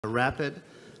A rapid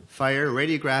fire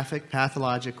radiographic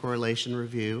pathologic correlation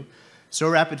review. So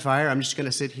rapid fire, I'm just going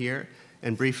to sit here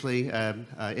and briefly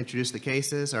introduce the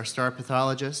cases. Our star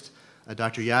pathologist,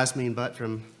 Dr. Yasmin Butt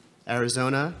from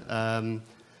Arizona,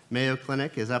 Mayo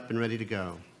Clinic, is up and ready to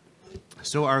go.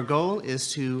 So our goal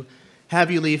is to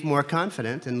have you leave more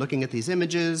confident in looking at these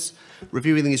images,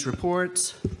 reviewing these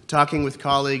reports, talking with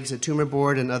colleagues at Tumor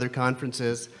Board and other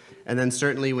conferences, and then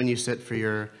certainly when you sit for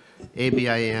your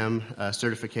ABIM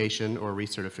certification or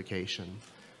recertification.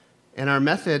 And our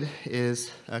method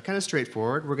is kind of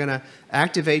straightforward. We're going to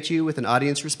activate you with an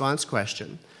audience response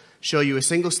question, show you a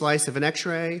single slice of an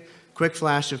x-ray, quick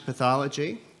flash of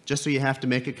pathology, just so you have to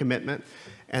make a commitment,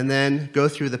 and then go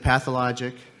through the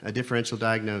pathologic differential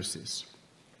diagnosis.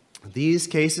 These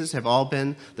cases have all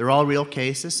been, they're all real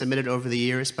cases submitted over the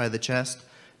years by the Chest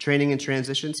Training and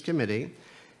Transitions Committee.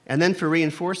 And then for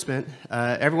reinforcement,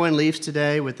 everyone leaves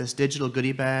today with this digital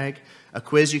goodie bag, a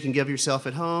quiz you can give yourself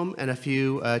at home, and a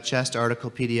few Chest article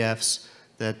PDFs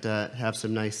that have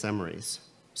some nice summaries.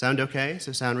 Sound okay?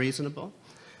 So sound reasonable?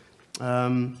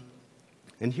 And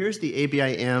here's the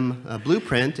ABIM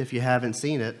blueprint, if you haven't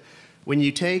seen it. When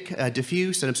you take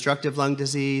diffuse and obstructive lung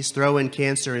disease, throw in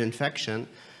cancer and infection,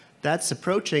 that's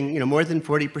approaching more than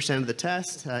 40% of the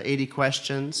test, 80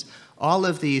 questions. All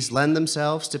of these lend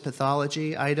themselves to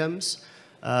pathology items,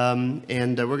 and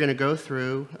we're going to go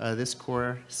through this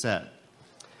core set.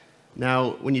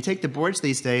 Now, when you take the boards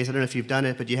these days, I don't know if you've done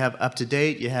it, but you have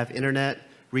up-to-date, you have internet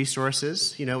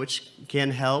resources, which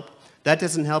can help. That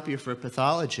doesn't help you for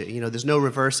pathology. There's no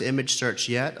reverse image search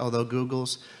yet, although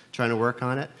Google's trying to work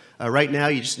on it. Right now,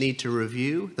 you just need to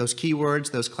review those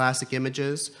keywords, those classic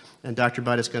images, and Dr.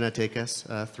 Butt is going to take us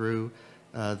through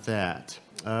that.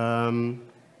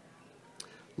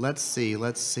 Let's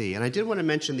see. And I did want to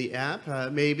mention the app.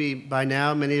 Maybe by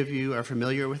now many of you are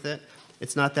familiar with it.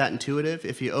 It's not that intuitive.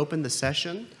 If you open the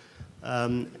session,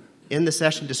 in the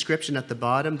session description at the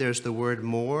bottom, there's the word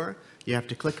more. You have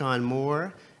to click on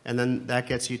more, and then that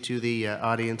gets you to the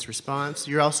audience response.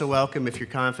 You're also welcome, if you're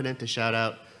confident, to shout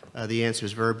out the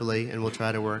answers verbally, and we'll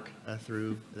try to work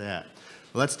through that.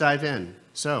 Well, let's dive in.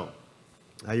 So,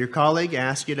 your colleague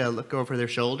asked you to look over their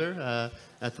shoulder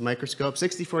at the microscope.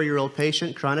 64-year-old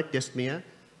patient, chronic dyspnea,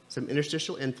 some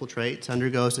interstitial infiltrates,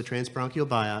 undergoes a transbronchial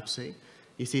biopsy.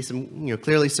 You see some,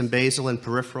 clearly some basal and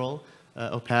peripheral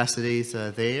opacities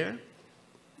there.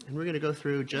 And we're going to go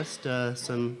through just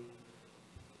some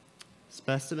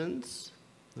specimens.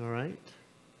 All right.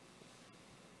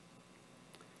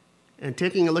 And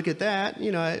taking a look at that,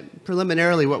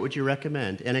 preliminarily, what would you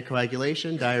recommend?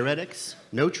 Anticoagulation, diuretics,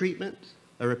 no treatment,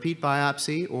 a repeat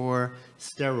biopsy, or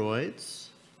steroids?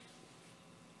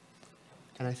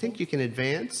 And I think you can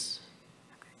advance.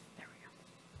 Okay, there we go.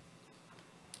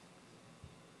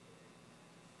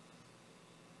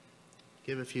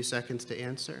 Give a few seconds to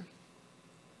answer.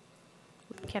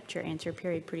 We've kept your answer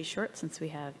period pretty short since we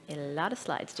have a lot of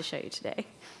slides to show you today.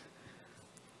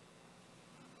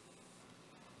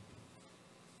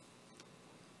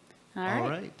 All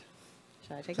right.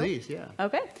 Shall I take over? Please, yeah.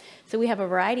 Okay. So we have a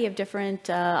variety of different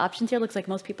options here. Looks like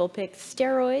most people pick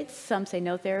steroids. Some say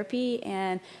no therapy,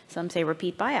 and some say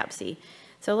repeat biopsy.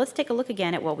 So let's take a look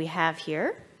again at what we have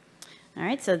here. All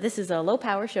right. So this is a low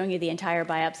power showing you the entire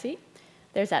biopsy.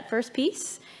 There's that first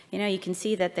piece. You can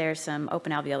see that there's some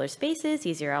open alveolar spaces,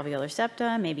 easier alveolar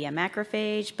septa, maybe a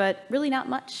macrophage, but really not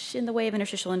much in the way of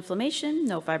interstitial inflammation,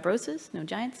 no fibrosis, no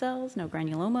giant cells, no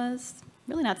granulomas.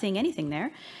 Really not seeing anything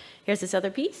there. Here's this other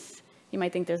piece. You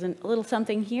might think there's a little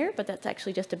something here, but that's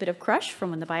actually just a bit of crush from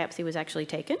when the biopsy was actually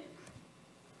taken.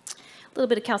 A little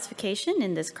bit of calcification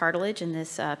in this cartilage and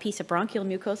this piece of bronchial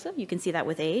mucosa. You can see that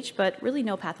with age, but really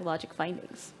no pathologic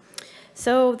findings.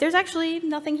 So there's actually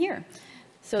nothing here.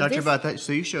 So Dr. Butt,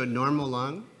 so you showed normal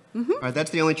lung? Mm-hmm. All right,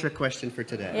 that's the only trick question for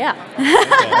today. Yeah.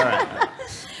 Okay, all right.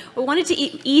 We wanted to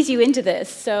ease you into this.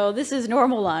 So this is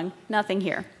normal lung, nothing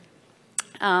here.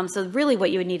 So really what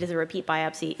you would need is a repeat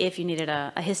biopsy if you needed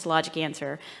a histologic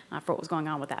answer for what was going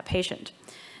on with that patient.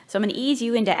 So I'm going to ease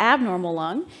you into abnormal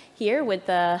lung here with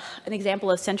an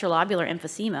example of central lobular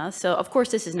emphysema. So of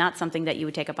course this is not something that you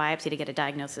would take a biopsy to get a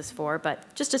diagnosis for,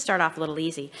 but just to start off a little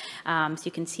easy. So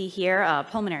you can see here a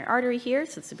pulmonary artery here,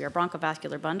 so this would be our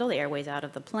bronchovascular bundle, the airways out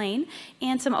of the plane,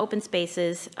 and some open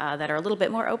spaces that are a little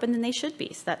bit more open than they should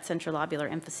be. So that's central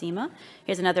lobular emphysema.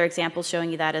 Here's another example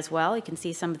showing you that as well. You can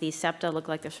see some of these septa look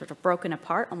like they're sort of broken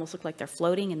apart, almost look like they're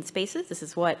floating in spaces. This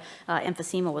is what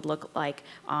emphysema would look like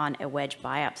on a wedge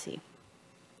biopsy.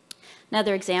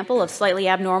 Another example of slightly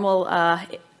abnormal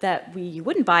that we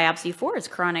wouldn't biopsy for is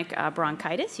chronic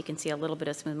bronchitis. You can see a little bit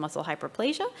of smooth muscle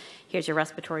hyperplasia. Here's your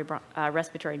respiratory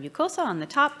mucosa on the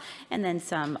top, and then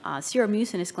some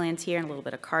seromucinous glands here and a little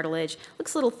bit of cartilage.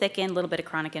 Looks a little thickened, a little bit of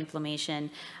chronic inflammation.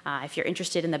 If you're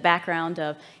interested in the background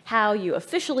of how you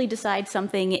officially decide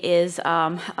something is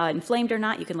inflamed or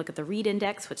not, you can look at the Reed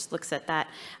index, which looks at that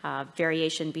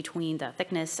variation between the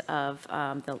thickness of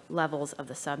the levels of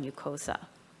the submucosa.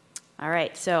 All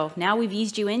right, so now we've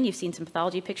eased you in. You've seen some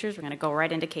pathology pictures. We're going to go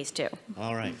right into case 2.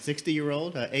 All right,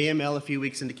 60-year-old, AML a few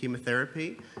weeks into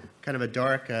chemotherapy, kind of a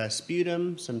dark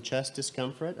sputum, some chest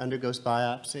discomfort, undergoes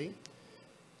biopsy.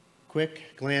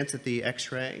 Quick glance at the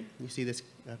x-ray. You see this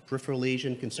peripheral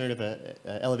lesion, concern of a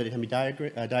elevated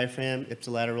hemidiaphragm,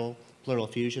 ipsilateral pleural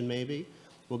effusion maybe.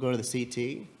 We'll go to the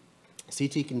CT.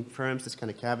 CT confirms this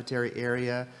kind of cavitary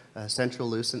area, central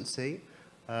lucency,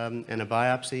 and a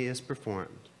biopsy is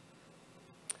performed.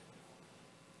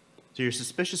 So you're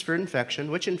suspicious for infection.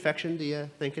 Which infection do you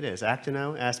think it is?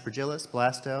 Actino, Aspergillus,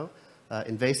 Blasto,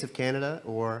 invasive Candida,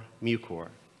 or Mucor?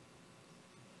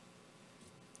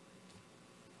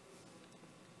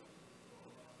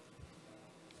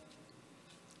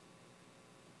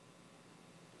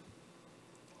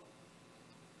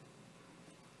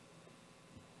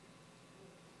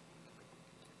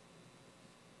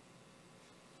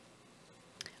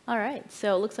 All right,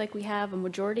 so it looks like we have a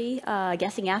majority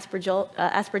guessing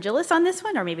aspergillus on this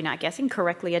one, or maybe not guessing,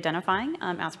 correctly identifying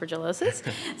aspergillosis.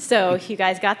 So you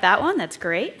guys got that one, that's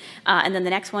great. And then the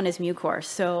next one is mucor,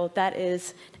 so that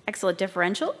is excellent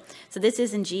differential. So this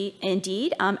is indeed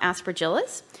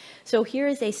aspergillus. So here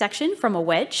is a section from a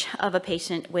wedge of a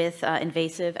patient with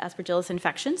invasive aspergillus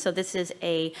infection. So this is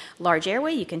a large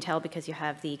airway, you can tell because you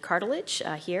have the cartilage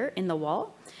here in the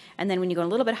wall. And then when you go a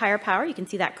little bit higher power, you can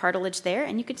see that cartilage there,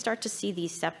 and you can start to see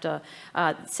these septa,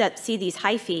 see these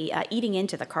hyphae eating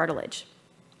into the cartilage.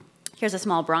 Here's a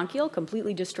small bronchiole,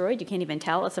 completely destroyed. You can't even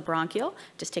tell it's a bronchiole.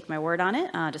 Just take my word on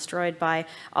it, destroyed by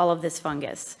all of this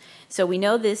fungus. So we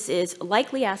know this is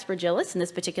likely aspergillus in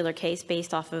this particular case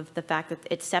based off of the fact that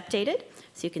it's septated.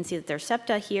 So you can see that there's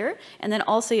septa here. And then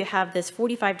also you have this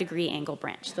 45-degree angle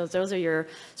branch. Those are your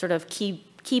sort of key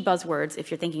buzzwords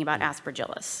if you're thinking about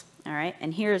aspergillus. All right,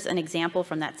 and here's an example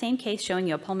from that same case showing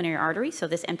you a pulmonary artery. So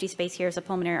this empty space here is a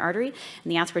pulmonary artery,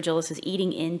 and the aspergillus is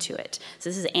eating into it.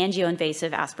 So this is angioinvasive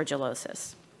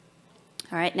aspergillosis.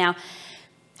 All right, now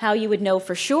how you would know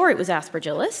for sure it was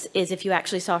aspergillus is if you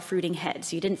actually saw fruiting heads.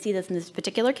 So you didn't see this in this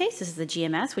particular case. This is the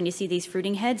GMS. When you see these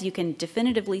fruiting heads, you can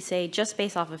definitively say just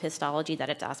based off of histology that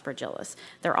it's aspergillus.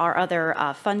 There are other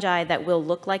fungi that will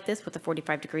look like this with the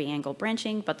 45-degree angle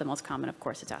branching, but the most common, of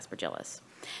course, is aspergillus.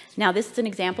 Now, this is an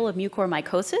example of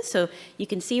mucormycosis. So you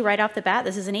can see right off the bat,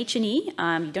 this is an H&E.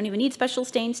 You don't even need special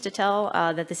stains to tell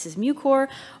that this is mucor,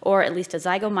 or at least a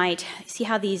zygomite. See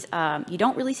how these, you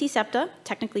don't really see septa.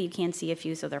 Technically, you can see a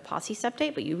few, so they're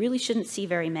pauciseptate, but you really shouldn't see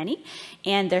very many.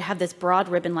 And they have this broad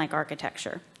ribbon-like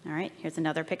architecture. All right, here's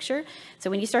another picture.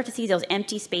 So when you start to see those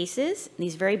empty spaces,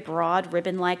 these very broad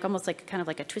ribbon-like, almost like kind of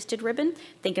like a twisted ribbon,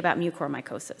 think about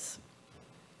mucormycosis.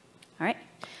 All right.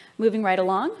 Moving right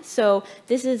along, so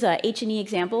this is a H&E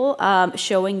example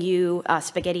showing you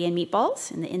spaghetti and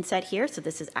meatballs in the inset here. So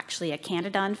this is actually a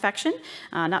Candida infection,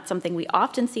 not something we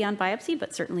often see on biopsy,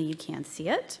 but certainly you can see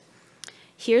it.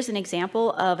 Here's an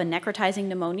example of a necrotizing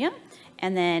pneumonia.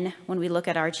 And then when we look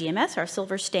at our GMS, our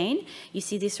silver stain, you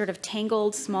see these sort of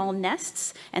tangled small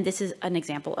nests, and this is an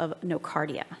example of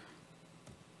nocardia.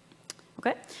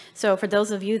 Okay, so for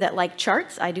those of you that like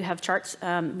charts, I do have charts.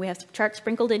 We have some charts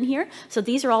sprinkled in here. So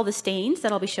these are all the stains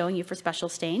that I'll be showing you for special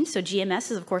stains. So GMS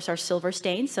is, of course, our silver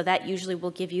stain. So that usually will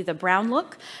give you the brown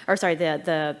look, or sorry,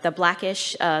 the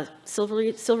blackish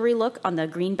silvery look on the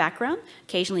green background.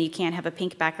 Occasionally, you can have a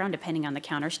pink background depending on the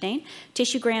counter stain.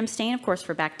 Tissuegram stain, of course,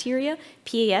 for bacteria.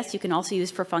 PAS you can also use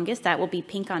for fungus. That will be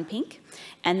pink on pink.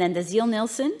 And then the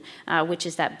Ziehl-Neelsen, which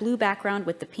is that blue background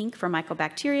with the pink for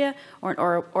mycobacteria, or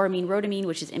auramine rhodamine,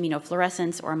 which is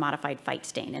immunofluorescence, or a modified phyte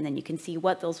stain. And then you can see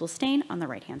what those will stain on the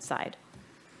right-hand side.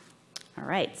 All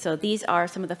right, so these are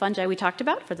some of the fungi we talked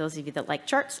about. For those of you that like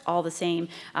charts, all the same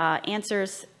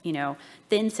answers, you know,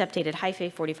 thin septated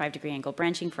hyphae, 45-degree angle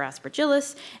branching for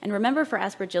aspergillus. And remember, for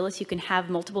aspergillus, you can have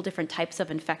multiple different types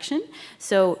of infection.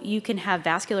 So you can have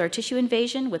vascular tissue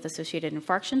invasion with associated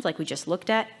infarctions like we just looked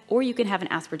at, or you can have an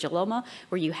aspergilloma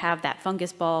where you have that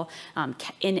fungus ball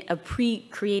in a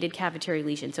pre-created cavitary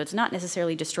lesion. So it's not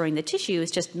necessarily destroying the tissue,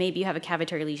 it's just maybe you have a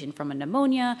cavitary lesion from a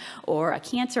pneumonia or a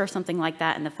cancer or something like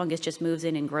that, and the fungus just moves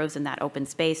in and grows in that open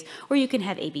space, or you can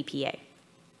have ABPA.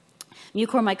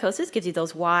 Mucormycosis gives you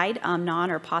those wide, non-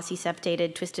 or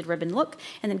pauciseptated twisted ribbon look,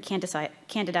 and then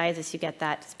candidiasis, you get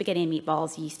that spaghetti and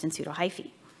meatballs, yeast, and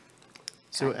pseudohyphae.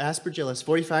 So aspergillus,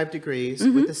 45 degrees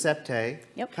with the septae.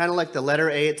 Yep. Kind of like the letter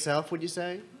A itself, would you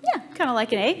say? Yeah, kind of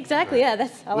like an egg. Exactly. Yeah,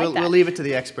 I like that. We'll leave it to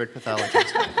the expert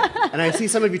pathologist. And I see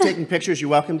some of you taking pictures. You're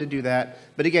welcome to do that.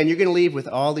 But again, you're going to leave with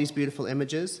all these beautiful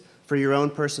images for your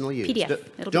own personal use.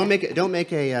 PDF. Don't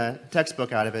make a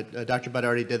textbook out of it. Dr. Budd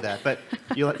already did that. But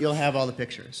you'll have all the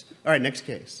pictures. All right, next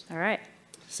case. All right.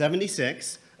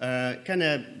 76, kind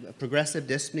of progressive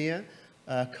dyspnea.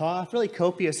 Cough, really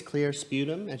copious, clear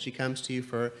sputum, and she comes to you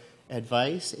for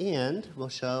advice, and we'll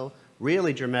show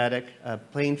really dramatic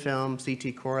plain film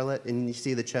CT correlate, and you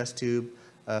see the chest tube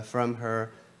from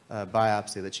her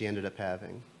biopsy that she ended up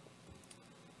having.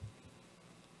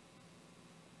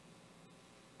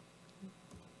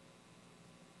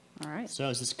 All right. So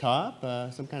is this cough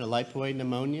some kind of lipoid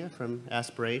pneumonia from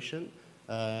aspiration?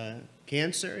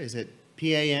 Cancer, is it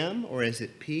PAM or is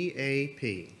it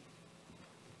PAP?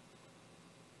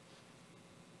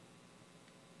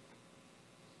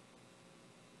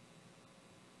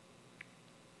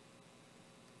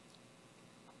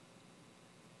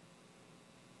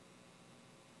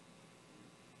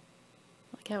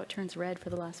 How it turns red for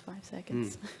the last 5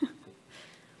 seconds.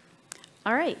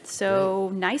 All right,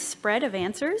 so nice spread of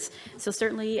answers. So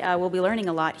certainly we'll be learning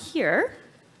a lot here.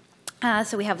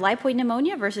 So we have lipoid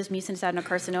pneumonia versus mucinous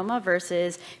adenocarcinoma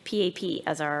versus PAP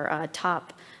as our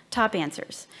top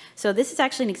answers. So this is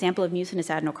actually an example of mucinous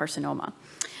adenocarcinoma.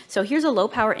 So here's a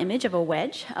low-power image of a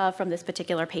wedge from this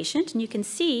particular patient, and you can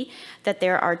see that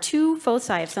there are 2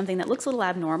 foci of something that looks a little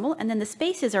abnormal, and then the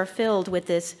spaces are filled with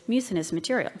this mucinous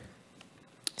material.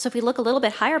 So if we look a little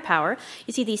bit higher power,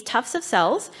 you see these tufts of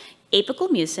cells, apical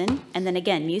mucin, and then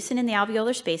again, mucin in the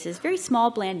alveolar spaces, very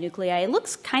small, bland nuclei. It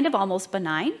looks kind of almost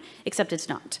benign, except it's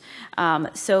not.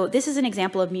 So this is an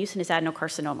example of mucinous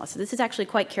adenocarcinoma. So this is actually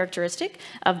quite characteristic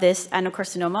of this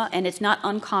adenocarcinoma, and it's not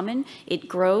uncommon. It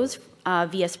grows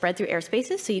via spread through air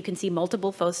spaces, so you can see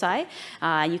multiple foci.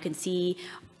 You can see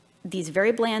these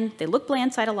very bland, they look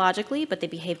bland cytologically, but they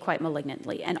behave quite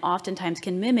malignantly, and oftentimes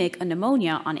can mimic a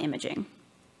pneumonia on imaging.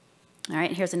 All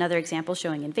right, here's another example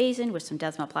showing invasion with some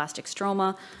desmoplastic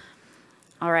stroma.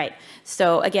 All right,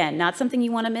 so again, not something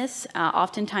you want to miss.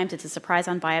 Oftentimes it's a surprise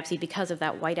on biopsy because of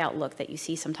that white-out look that you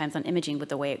see sometimes on imaging with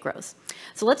the way it grows.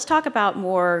 So let's talk about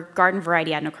more garden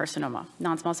variety adenocarcinoma,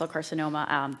 non-small cell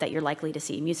carcinoma that you're likely to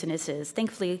see. Mucinous is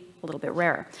thankfully a little bit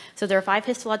rarer. So there are 5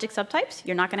 histologic subtypes.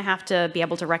 You're not going to have to be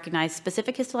able to recognize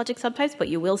specific histologic subtypes, but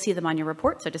you will see them on your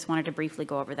report, so I just wanted to briefly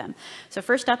go over them. So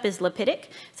first up is lipidic.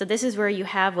 So this is where you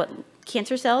have what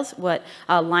cancer cells,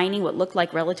 lining what look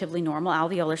like relatively normal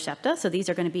alveolar septa. So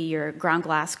these are going to be your ground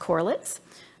glass correlates.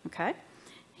 Okay.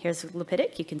 Here's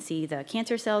lipidic. You can see the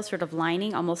cancer cells sort of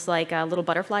lining, almost like little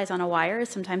butterflies on a wire is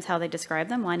sometimes how they describe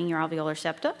them, lining your alveolar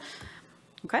septa.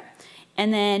 Okay.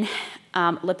 And then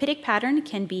lipidic pattern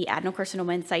can be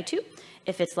adenocarcinoma in situ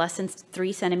if it's less than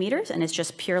 3 centimeters and it's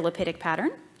just pure lipidic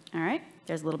pattern. All right.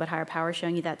 There's a little bit higher power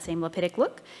showing you that same lipidic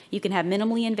look. You can have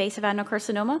minimally invasive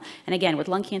adenocarcinoma. And again, with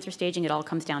lung cancer staging, it all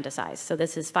comes down to size. So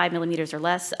this is 5 millimeters or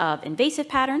less of invasive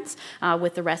patterns,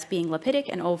 with the rest being lipidic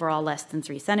and overall less than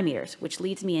 3 centimeters, which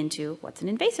leads me into what's an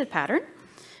invasive pattern.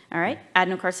 All right,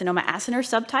 adenocarcinoma acinar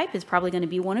subtype is probably going to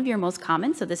be one of your most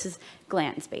common. So this is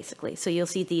glands, basically. So you'll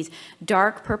see these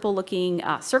dark purple-looking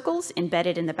circles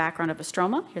embedded in the background of a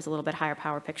stroma. Here's a little bit higher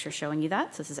power picture showing you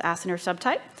that. So this is acinar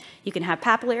subtype. You can have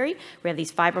papillary. We have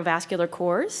these fibrovascular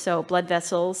cores, so blood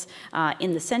vessels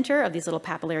in the center of these little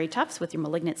papillary tufts with your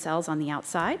malignant cells on the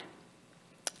outside.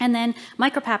 And then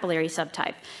micropapillary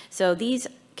subtype. So these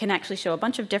can actually show a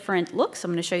bunch of different looks. I'm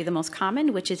going to show you the most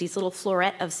common, which is these little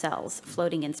floret of cells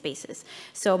floating in spaces.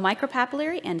 So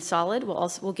micropapillary and solid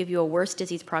will give you a worse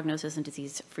disease prognosis and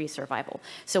disease-free survival.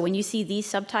 So when you see these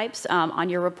subtypes on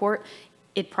your report,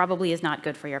 it probably is not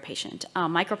good for your patient.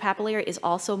 Micropapillary is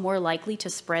also more likely to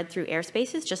spread through air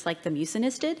spaces, just like the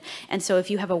mucinous did. And so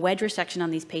if you have a wedge resection on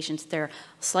these patients, they're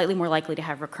slightly more likely to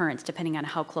have recurrence, depending on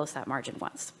how close that margin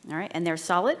was. All right, and they're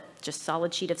solid, just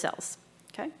solid sheet of cells.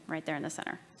 Okay, right there in the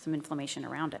center, some inflammation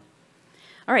around it.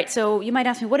 All right, so you might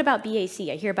ask me, what about BAC?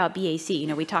 I hear about BAC. You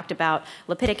know, we talked about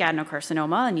lipidic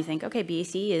adenocarcinoma, and you think, okay,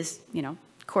 BAC is,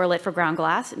 correlate for ground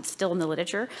glass. It's still in the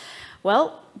literature.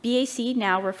 Well, BAC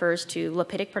now refers to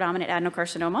lipidic predominant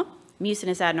adenocarcinoma,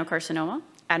 mucinous adenocarcinoma,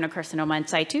 adenocarcinoma in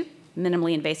situ,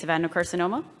 minimally invasive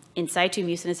adenocarcinoma, in situ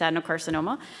mucinous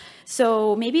adenocarcinoma.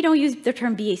 So maybe don't use the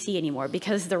term BAC anymore,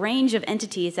 because the range of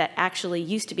entities that actually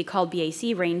used to be called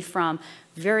BAC range from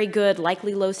very good,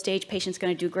 likely low stage, patient's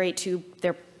going to do great too.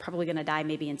 They're probably going to die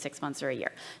maybe in 6 months or a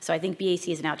year. So I think BAC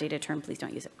is an outdated term. Please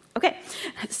don't use it. Okay,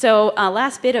 so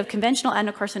last bit of conventional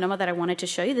adenocarcinoma that I wanted to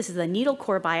show you. This is a needle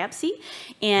core biopsy.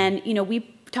 And, you know,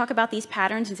 we talk about these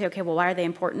patterns and say, okay, well, why are they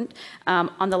important?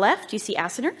 On the left, you see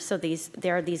acinar, so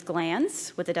there are these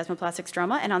glands with the desmoplastic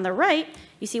stroma, and on the right,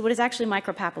 you see what is actually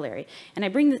micropapillary.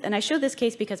 And I show this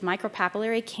case because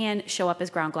micropapillary can show up as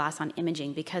ground glass on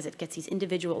imaging because it gets these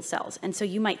individual cells. And so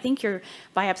you might think you're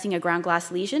biopsying a ground glass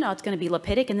lesion, oh, it's going to be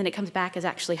lipidic, and then it comes back as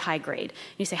actually high grade.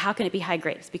 And you say, how can it be high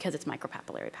grade? It's because it's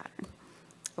micropapillary pattern.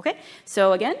 Okay,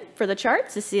 so again, for the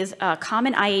charts, this is a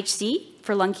common IHC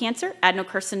for lung cancer,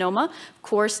 adenocarcinoma, of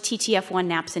course, TTF1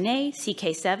 napsin-A,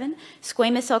 CK7,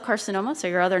 squamous cell carcinoma, so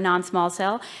your other non-small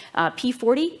cell.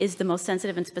 P40 is the most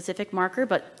sensitive and specific marker,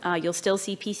 but you'll still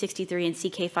see P63 and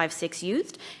CK56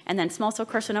 used. And then small cell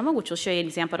carcinoma, which we'll show you an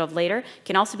example of later,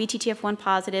 can also be TTF1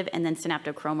 positive, and then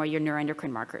synaptochrome are your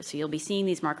neuroendocrine markers. So you'll be seeing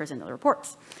these markers in the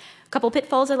reports. A couple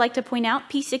pitfalls I'd like to point out.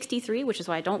 P63, which is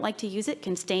why I don't like to use it,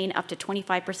 can stain up to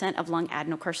 25% of lung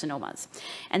adenocarcinomas.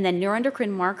 And then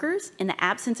neuroendocrine markers, in the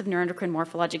absence of neuroendocrine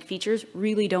morphologic features,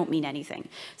 really don't mean anything.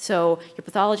 So your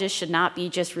pathologist should not be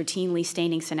just routinely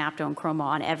staining synapto and chroma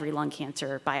on every lung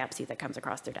cancer biopsy that comes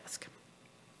across their desk.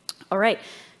 All right,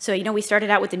 so you know we started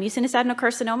out with the mucinous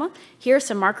adenocarcinoma. Here are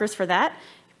some markers for that.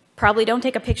 Probably don't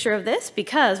take a picture of this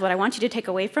because what I want you to take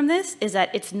away from this is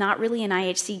that it's not really an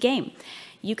IHC game.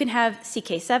 You can have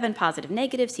CK7 positive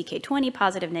negative, CK20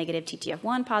 positive negative,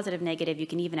 TTF1 positive negative. You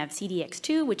can even have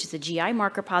CDX2, which is a GI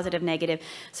marker positive negative.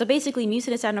 So basically,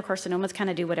 mucinous adenocarcinomas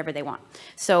kind of do whatever they want.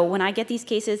 So when I get these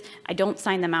cases, I don't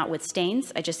sign them out with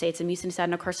stains. I just say it's a mucinous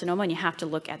adenocarcinoma, and you have to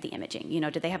look at the imaging. You know,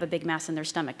 do they have a big mass in their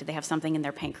stomach? Do they have something in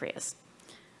their pancreas?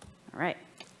 All right.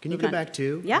 Can you go back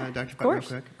to Dr. Putt real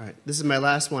quick? All right. This is my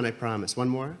last one, I promise. One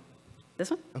more?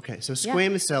 This one? Okay, so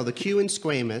squamous cell, the Q in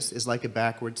squamous is like a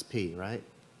backwards P, right?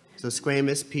 So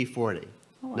squamous, P40.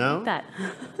 Oh, no? I like that.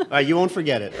 All right, you won't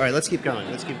forget it. All right, let's keep going.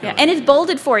 Yeah, and it's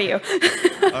bolded for you.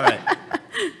 All right.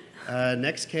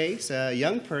 Next case, a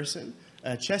young person,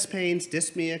 chest pains,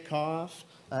 dyspnea, cough,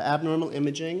 abnormal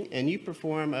imaging, and you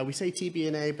perform, we say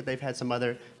TBNA, but they've had some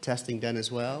other testing done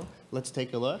as well. Let's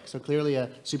take a look. So clearly a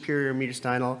superior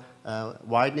mediastinal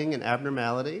widening and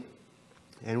abnormality,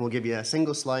 and we'll give you a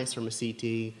single slice from a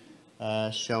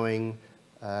CT showing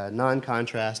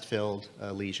non-contrast filled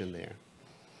lesion there.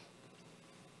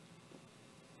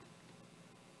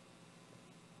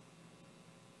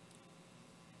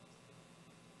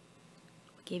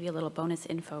 Gave you a little bonus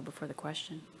info before the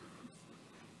question.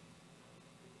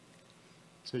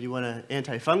 So do you want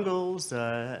antifungals?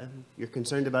 You're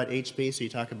concerned about HB, so you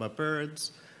talk about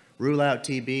birds. Rule out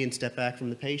TB and step back from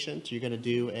the patient. You're going to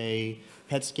do a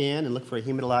PET scan and look for a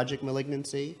hematologic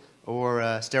malignancy, or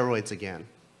steroids again.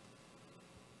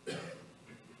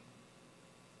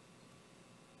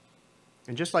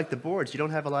 And just like the boards, you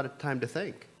don't have a lot of time to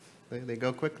think. They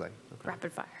go quickly. Okay.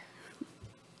 Rapid fire.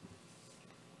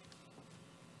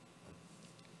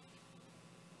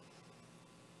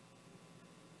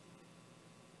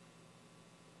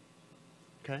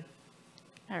 Okay.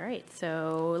 All right,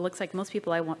 so it looks like most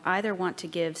people either want to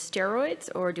give steroids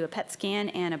or do a PET scan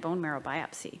and a bone marrow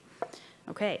biopsy.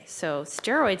 Okay, so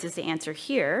steroids is the answer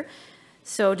here.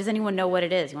 So does anyone know what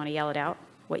it is? You want to yell it out?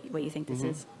 What you think this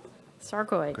is?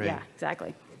 Sarcoid. Great. Yeah,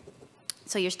 exactly.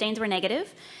 So your stains were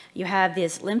negative. You have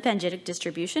this lymphangitic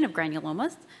distribution of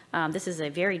granulomas. This is a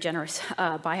very generous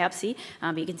biopsy.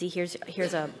 You can see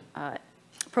here's a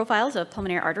profiles of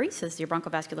pulmonary arteries. So this is your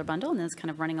bronchovascular bundle, and then it's kind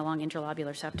of running along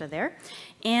interlobular septa there.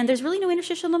 And there's really no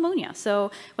interstitial pneumonia.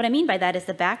 So what I mean by that is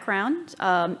the background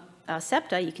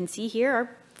septa you can see here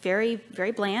are very,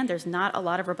 very bland. There's not a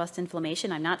lot of robust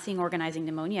inflammation. I'm not seeing organizing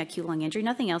pneumonia, acute lung injury.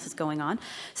 Nothing else is going on.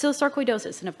 So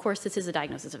sarcoidosis, and of course, this is a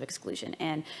diagnosis of exclusion.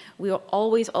 And we are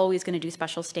always going to do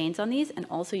special stains on these, and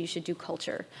also you should do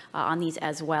culture on these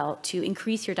as well to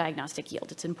increase your diagnostic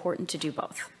yield. It's important to do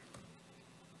both.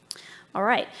 All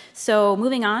right, so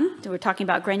moving on, we're talking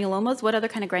about granulomas. What other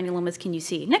kind of granulomas can you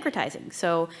see? Necrotizing.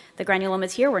 So the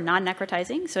granulomas here were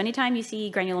non-necrotizing. So anytime you see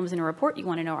granulomas in a report, you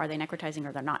want to know, are they necrotizing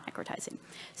or they're not necrotizing?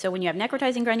 So when you have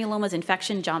necrotizing granulomas,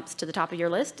 infection jumps to the top of your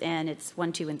list, and it's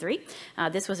 1, 2, and 3.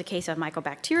 This was a case of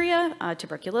mycobacteria,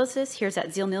 tuberculosis. Here's that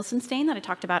Ziehl-Neelsen stain that I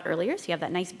talked about earlier. So you have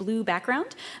that nice blue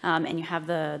background, and you have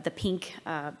the pink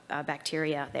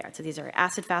bacteria there. So these are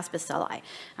acid-fast bacilli.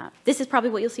 This is probably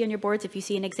what you'll see on your boards if you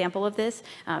see an example of this.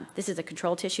 This is a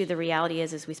control tissue. The reality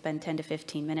is we spend 10 to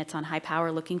 15 minutes on high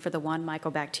power looking for the one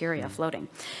mycobacteria floating.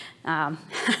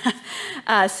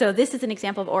 So this is an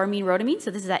example of auramine rhodamine.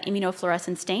 So this is that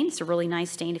immunofluorescent stain. It's a really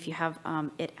nice stain if you have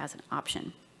it as an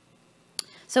option.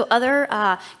 So other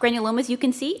granulomas you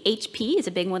can see, HP is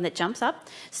a big one that jumps up.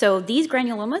 So these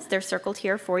granulomas, they're circled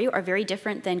here for you, are very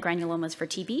different than granulomas for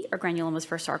TB or granulomas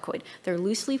for sarcoid. They're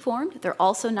loosely formed. They're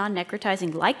also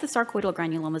non-necrotizing like the sarcoidal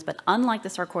granulomas, but unlike the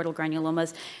sarcoidal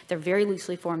granulomas, they're very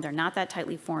loosely formed. They're not that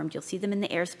tightly formed. You'll see them in the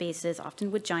air spaces,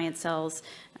 often with giant cells.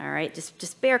 All right,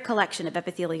 just bare collection of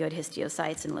epithelioid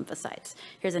histiocytes and lymphocytes.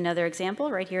 Here's another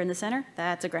example right here in the center.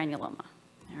 That's a granuloma.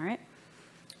 All right.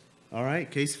 All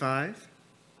right, case 5.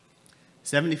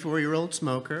 74-year-old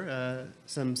smoker,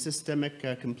 some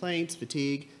systemic complaints,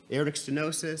 fatigue, aortic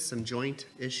stenosis, some joint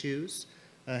issues,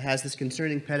 has this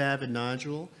concerning pet-avid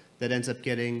nodule that ends up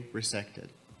getting resected.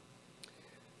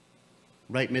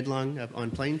 Right midlung on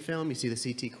plain film, you see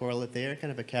the CT correlate there,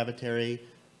 kind of a cavitary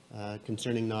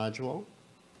concerning nodule.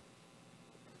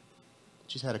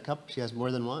 She's had a couple, she has more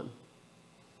than one.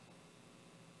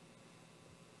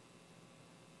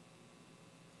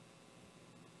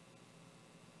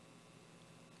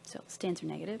 So stents are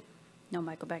negative. No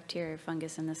mycobacteria or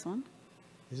fungus in this one.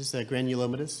 This is a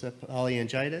granulomatous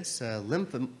polyangiitis,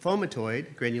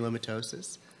 lymphomatoid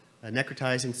granulomatosis, a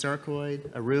necrotizing sarcoid,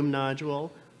 a rheum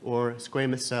nodule, or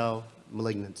squamous cell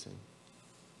malignancy.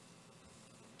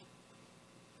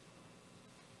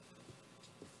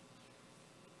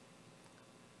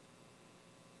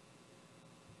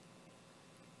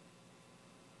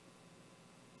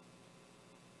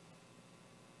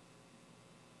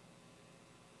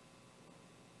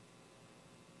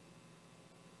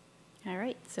 All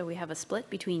right, so we have a split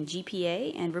between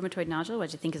GPA and rheumatoid nodule,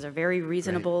 which I think is a very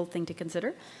reasonable thing to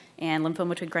consider, and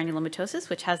lymphomatoid granulomatosis,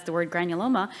 which has the word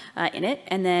granuloma in it,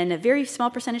 and then a very small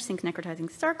percentage think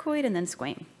necrotizing sarcoid, and then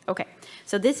squame. Okay,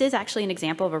 so this is actually an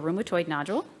example of a rheumatoid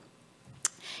nodule.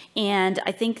 And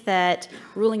I think that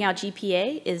ruling out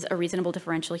GPA is a reasonable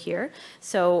differential here.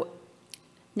 So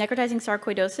necrotizing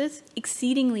sarcoidosis,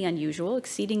 exceedingly unusual,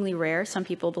 exceedingly rare. Some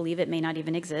people believe it may not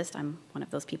even exist. I'm one of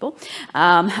those people.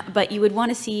 But you would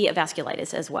want to see a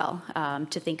vasculitis as well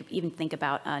to even think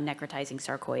about necrotizing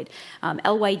sarcoid.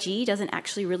 LYG doesn't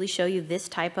actually really show you this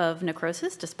type of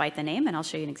necrosis, despite the name, and I'll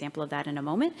show you an example of that in a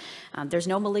moment. There's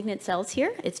no malignant cells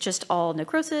here. It's just all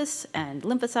necrosis and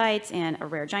lymphocytes and a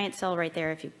rare giant cell right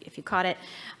there if you caught it.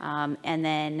 And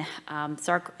then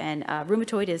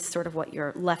rheumatoid is sort of what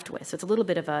you're left with. So it's a little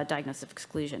bit of a diagnosis of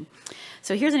exclusion.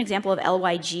 So here's an example of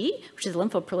LYG, which is a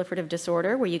lymphoproliferative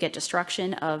disorder where you get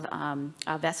destruction of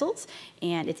vessels,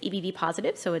 and it's EBV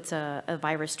positive, so it's a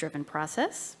virus-driven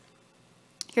process.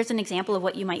 Here's an example of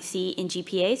what you might see in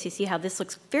GPA. So you see how this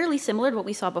looks fairly similar to what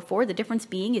we saw before. The difference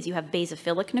being is you have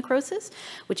basophilic necrosis,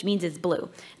 which means it's blue.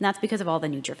 And that's because of all the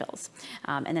neutrophils.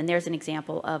 And then there's an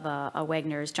example of a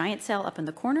Wegener's giant cell up in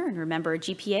the corner. And remember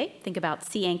GPA, think about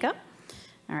C-ANCA.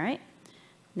 All right.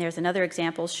 And there's another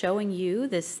example showing you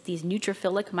these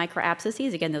neutrophilic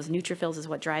microabscesses. Again, those neutrophils is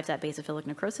what drives that basophilic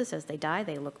necrosis. As they die,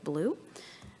 they look blue.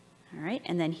 All right,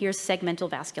 and then here's segmental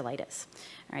vasculitis.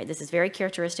 All right, this is very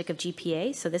characteristic of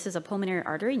GPA. So this is a pulmonary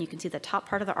artery, and you can see the top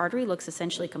part of the artery looks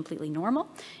essentially completely normal.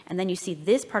 And then you see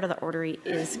this part of the artery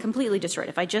is completely destroyed.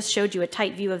 If I just showed you a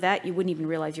tight view of that, you wouldn't even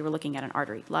realize you were looking at an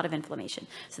artery. A lot of inflammation.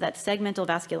 So that segmental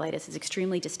vasculitis is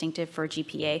extremely distinctive for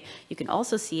GPA. You can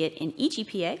also see it in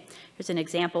eGPA. Here's an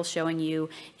example showing you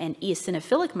an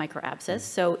eosinophilic microabscess.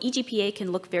 So eGPA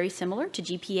can look very similar to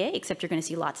GPA, except you're going to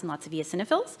see lots and lots of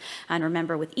eosinophils. And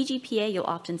remember, with eGPA, you'll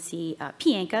often see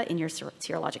P-ANCA in your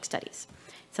serologic studies.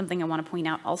 Something I want to point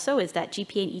out also is that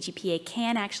GPA and eGPA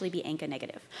can actually be ANCA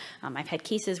negative. I've had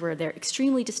cases where they're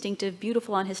extremely distinctive,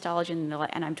 beautiful on histology, and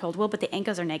I'm told, well, but the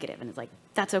ANCAs are negative. And it's like,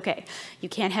 that's okay. You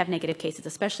can have negative cases,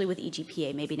 especially with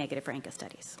eGPA, maybe negative for ANCA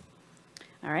studies.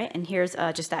 All right, and here's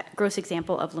just that gross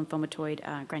example of lymphomatoid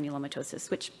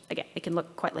granulomatosis, which, again, it can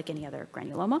look quite like any other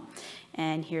granuloma.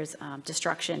 And here's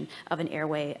destruction of an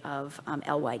airway of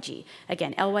LYG.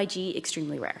 Again, LYG,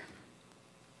 extremely rare.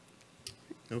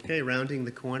 Okay, rounding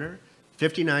the corner,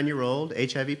 59-year-old,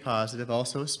 HIV positive,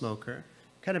 also a smoker,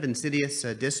 kind of insidious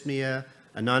dyspnea,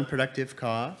 a non-productive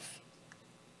cough,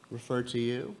 referred to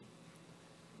you.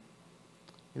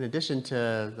 In addition to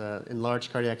the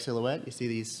enlarged cardiac silhouette, you see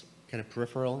these kind of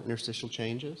peripheral interstitial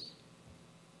changes.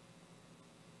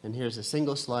 And here's a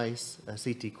single slice, a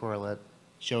CT correlate,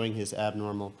 showing his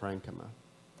abnormal parenchyma.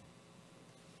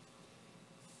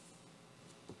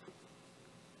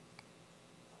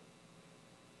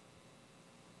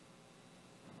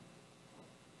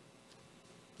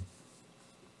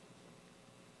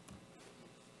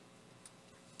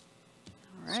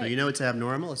 All right. So you know it's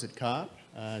abnormal. Is it COP,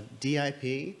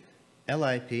 DIP,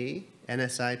 LIP,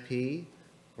 NSIP,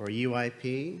 or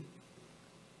UIP?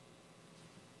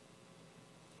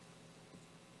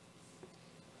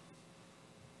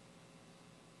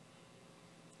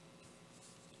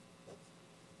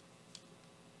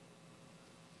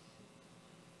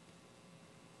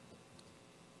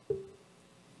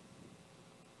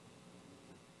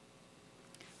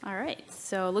 All right,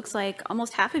 so it looks like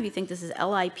almost half of you think this is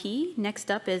LIP.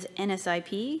 Next up is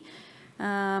NSIP.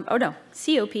 Oh no,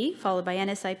 COP followed by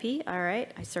NSIP. All right,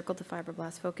 I circled the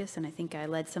fibroblast focus and I think I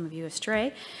led some of you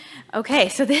astray. Okay,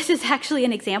 so this is actually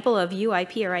an example of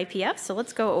UIP or IPF. So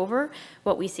let's go over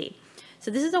what we see. So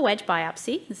this is a wedge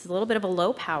biopsy. This is a little bit of a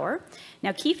low power.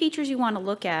 Now, key features you want to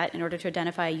look at in order to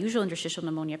identify a usual interstitial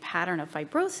pneumonia pattern of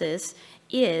fibrosis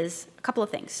is a couple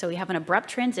of things. So we have an abrupt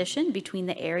transition between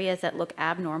the areas that look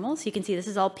abnormal. So you can see this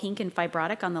is all pink and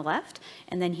fibrotic on the left.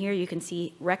 And then here you can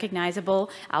see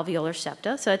recognizable alveolar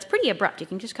septa. So it's pretty abrupt. You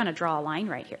can just kind of draw a line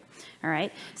right here. All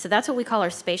right. So that's what we call our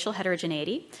spatial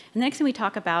heterogeneity. And the next thing we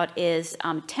talk about is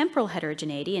temporal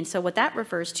heterogeneity. And so what that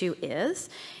refers to is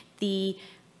the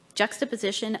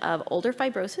juxtaposition of older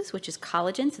fibrosis, which is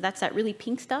collagen, so that's that really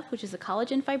pink stuff, which is the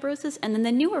collagen fibrosis, and then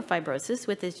the newer fibrosis,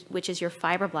 which is your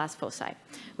fibroblast foci,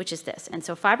 which is this. And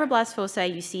so fibroblast foci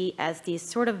you see as these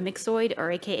sort of myxoid,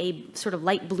 or AKA sort of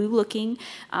light blue looking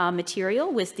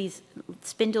material with these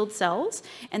spindled cells,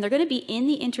 and they're going to be in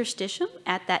the interstitium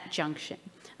at that junction.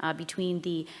 Between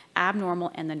the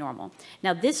abnormal and the normal.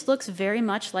 Now this looks very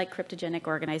much like cryptogenic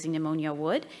organizing pneumonia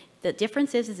would. The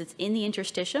difference is it's in the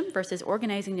interstitium versus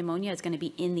organizing pneumonia is going to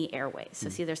be in the airways. So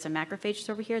see there's some macrophages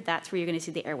over here, that's where you're going to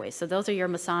see the airways. So those are your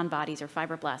Masson bodies or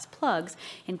fibroblast plugs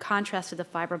in contrast to the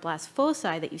fibroblast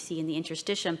foci that you see in the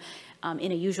interstitium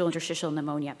in a usual interstitial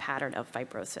pneumonia pattern of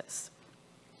fibrosis.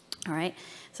 All right,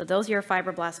 so those are your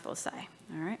fibroblast foci,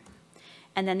 all right.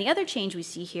 And then the other change we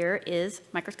see here is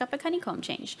microscopic honeycomb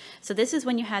change. So this is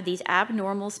when you have these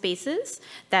abnormal spaces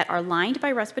that are lined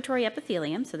by respiratory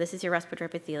epithelium. So this is your respiratory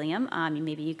epithelium.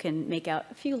 Maybe you can make out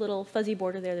a few little fuzzy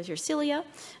border there. There's your cilia,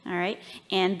 all right?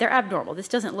 And they're abnormal. This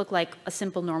doesn't look like a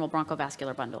simple normal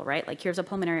bronchovascular bundle, right? Like here's a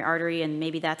pulmonary artery and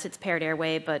maybe that's its paired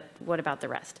airway, but what about the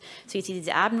rest? So you see these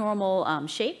abnormal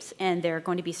shapes and they're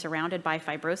going to be surrounded by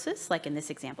fibrosis, like in this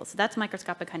example. So that's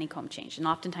microscopic honeycomb change. And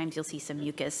oftentimes you'll see some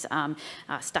mucus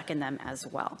stuck in them as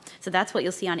well. So that's what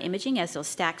you'll see on imaging as those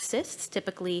stacked cysts,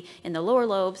 typically in the lower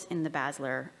lobes in the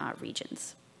basilar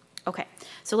regions. Okay,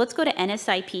 so let's go to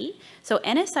NSIP. So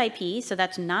NSIP, so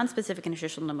that's nonspecific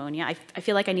interstitial pneumonia. I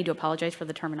feel like I need to apologize for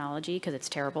the terminology because it's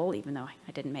terrible, even though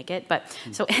I didn't make it. But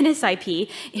so NSIP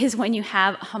is when you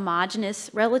have homogeneous,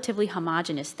 relatively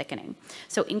homogeneous thickening.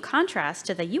 So in contrast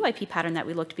to the UIP pattern that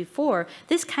we looked before,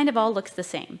 this kind of all looks the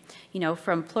same. You know,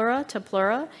 from pleura to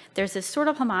pleura, there's this sort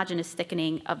of homogeneous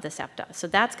thickening of the septa. So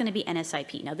that's going to be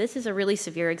NSIP. Now this is a really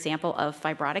severe example of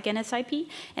fibrotic NSIP.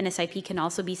 NSIP can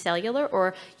also be cellular,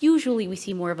 or usually we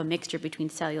see more of a mixture between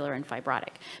cellular and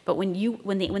fibrotic. But when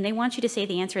they want you to say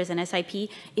the answer is NSIP,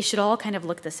 it should all kind of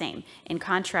look the same. In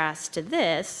contrast to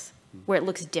this, where it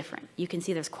looks different. You can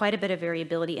see there's quite a bit of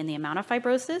variability in the amount of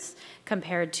fibrosis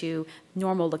compared to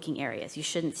normal looking areas. You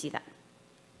shouldn't see that.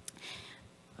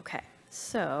 Okay,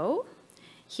 so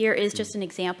here is just an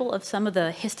example of some of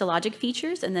the histologic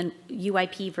features and then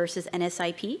UIP versus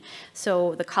NSIP.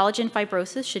 So the collagen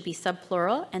fibrosis should be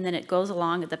subpleural and then it goes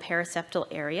along the paraseptal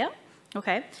area,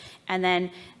 okay? And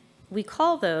then we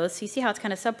call those, so you see how it's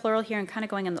kind of subpleural here and kind of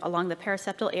going along the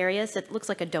paraseptal areas. It looks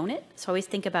like a donut. So always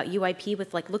think about UIP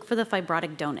with like, look for the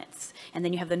fibrotic donuts. And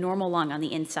then you have the normal lung on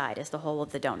the inside as the whole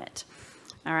of the donut,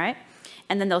 all right?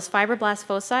 And then those fibroblast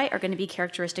foci are going to be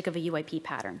characteristic of a UIP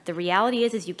pattern. The reality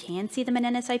is you can see them in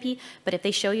NSIP, but if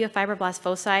they show you a fibroblast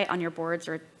foci on your boards,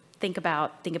 or think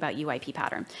about UIP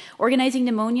pattern. Organizing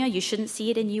pneumonia, you shouldn't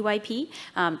see it in UIP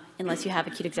unless you have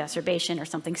acute exacerbation or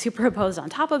something superimposed on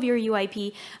top of your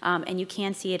UIP, and you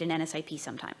can see it in NSIP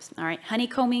sometimes. All right,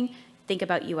 honeycombing, think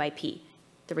about UIP.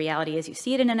 The reality is you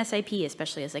see it in NSIP,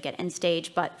 especially as they get end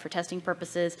stage, but for testing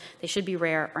purposes, they should be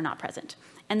rare or not present.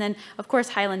 And then, of course,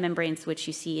 hyaline membranes, which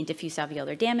you see in diffuse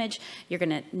alveolar damage, you're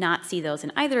going to not see those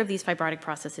in either of these fibrotic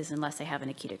processes unless they have an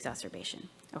acute exacerbation.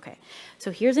 Okay,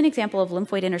 so here's an example of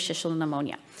lymphoid interstitial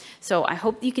pneumonia. So I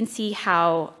hope you can see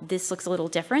how this looks a little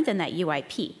different than that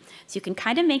UIP. So you can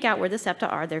kind of make out where the septa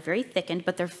are. They're very thickened,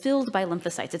 but they're filled by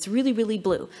lymphocytes. It's really, really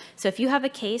blue. So if you have a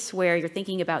case where you're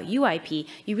thinking about UIP,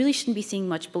 you really shouldn't be seeing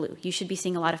much blue. You should be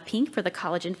seeing a lot of pink for the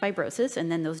collagen fibrosis,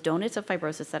 and then those donuts of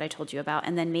fibrosis that I told you about,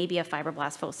 and then maybe a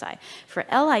fibroblast foci. For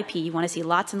LIP, you want to see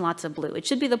lots and lots of blue. It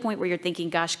should be the point where you're thinking,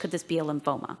 gosh, could this be a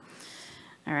lymphoma?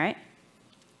 All right.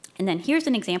 And then here's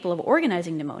an example of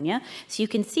organizing pneumonia. So you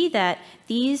can see that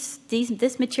this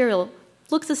material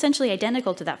looks essentially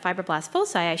identical to that fibroblast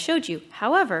foci I showed you.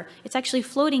 However, it's actually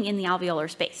floating in the alveolar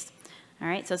space. All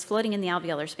right, so it's floating in the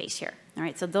alveolar space here. All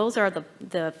right, so those are the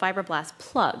fibroblast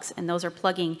plugs, and those are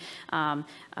plugging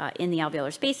in the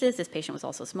alveolar spaces. This patient was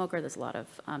also a smoker. There's a lot of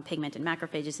pigmented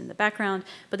macrophages in the background,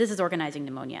 but this is organizing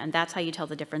pneumonia, and that's how you tell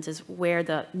the difference is where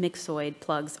the myxoid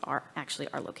plugs are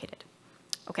located.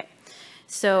 Okay.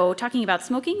 So talking about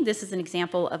smoking, this is an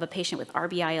example of a patient with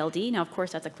RBILD. Now, of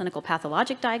course, that's a clinical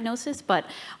pathologic diagnosis, but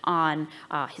on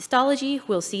histology,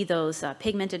 we'll see those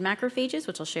pigmented macrophages,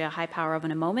 which I'll show you a high power of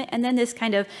in a moment, and then this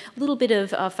kind of little bit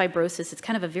of fibrosis. It's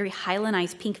kind of a very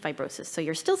hyalinized pink fibrosis. So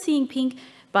you're still seeing pink,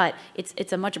 but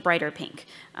it's a much brighter pink.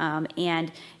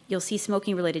 And you'll see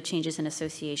smoking-related changes in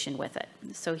association with it.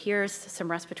 So here's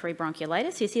some respiratory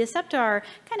bronchiolitis. You see the septa are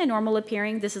kind of normal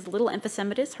appearing. This is a little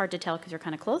emphysematous, hard to tell because they're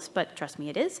kind of close, but trust me,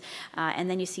 it is. And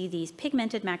then you see these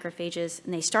pigmented macrophages,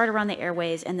 and they start around the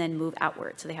airways and then move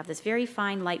outward. So they have this very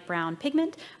fine light brown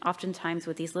pigment, oftentimes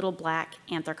with these little black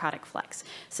antharcotic flecks.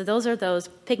 So those are those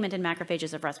pigmented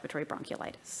macrophages of respiratory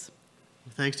bronchiolitis.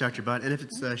 Thanks, Dr. Butt. And if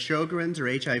it's Sjogren's or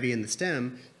HIV in the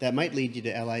stem, that might lead you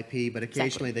to LIP, but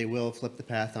occasionally they will flip the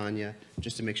path on you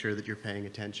just to make sure that you're paying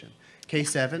attention.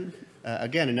 Case 7,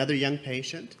 again, another young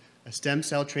patient, a stem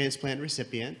cell transplant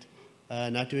recipient,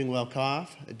 not doing well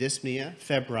cough, dyspnea,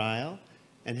 febrile,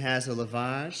 and has a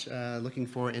lavage looking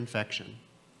for infection.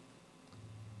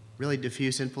 Really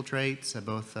diffuse infiltrates,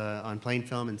 both on plain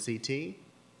film and CT.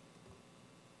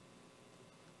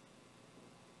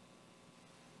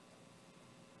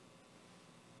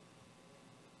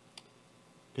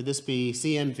 Could this be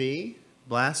CMV,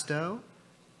 blasto,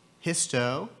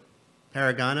 histo,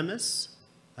 paragonymous,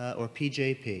 or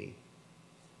PJP?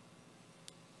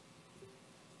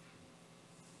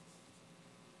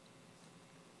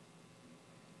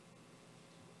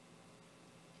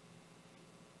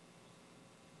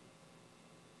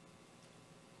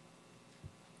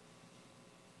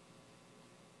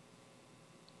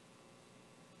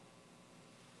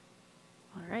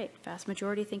 All right, vast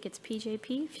majority think it's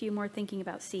PJP, a few more thinking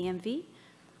about CMV.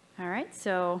 All right,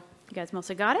 so you guys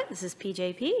mostly got it. This is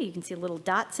PJP. You can see little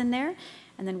dots in there.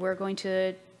 And then we're going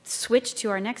to switch to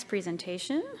our next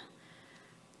presentation.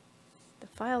 The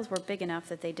files were big enough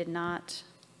that they did not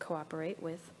cooperate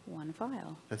with one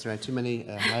file. That's right, too many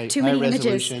high images.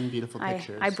 Resolution, beautiful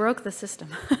pictures. I broke the system.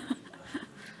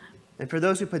 And for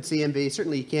those who put CMV,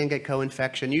 certainly you can get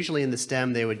co-infection. Usually in the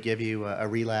stem, they would give you a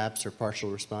relapse or partial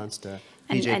response to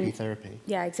PJP therapy.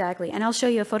 Yeah, exactly. And I'll show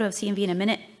you a photo of CMV in a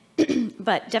minute.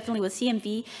 But definitely with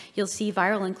CMV, you'll see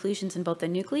viral inclusions in both the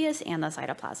nucleus and the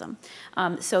cytoplasm.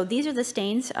 So these are the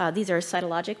stains. These are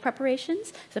cytologic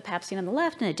preparations. The pap stain on the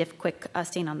left and a quick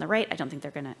stain on the right. I don't think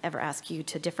they're going to ever ask you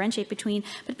to differentiate between.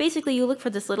 But basically, you look for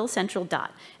this little central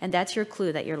dot, and that's your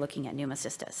clue that you're looking at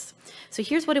pneumocystis. So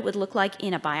here's what it would look like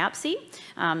in a biopsy.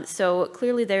 So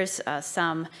clearly, there's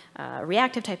some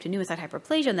reactive type to pneumocyte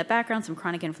hyperplasia in the background, some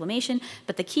chronic inflammation.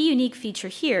 But the key unique feature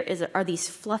here are these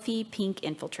fluffy pink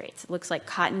infiltrates. It looks like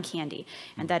cotton candy,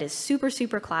 and that is super,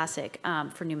 super classic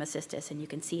for pneumocystis. And you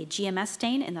can see a GMS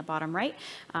stain in the bottom right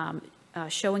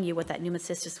showing you what that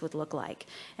pneumocystis would look like.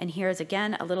 And here's,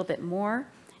 again, a little bit more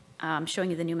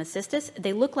showing you the pneumocystis.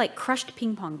 They look like crushed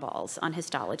ping pong balls on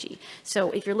histology.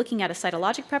 So if you're looking at a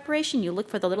cytologic preparation, you look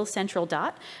for the little central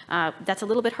dot. That's a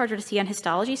little bit harder to see on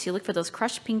histology, so you look for those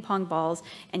crushed ping pong balls,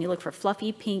 and you look for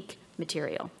fluffy pink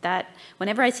material. That,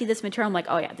 whenever I see this material, I'm like,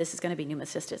 oh yeah, this is going to be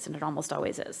pneumocystis, and it almost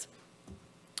always is.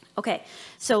 Okay,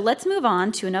 so let's move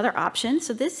on to another option.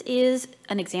 So this is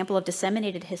an example of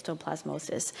disseminated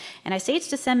histoplasmosis. And I say it's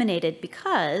disseminated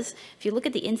because if you look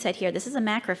at the inside here, this is a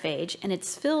macrophage, and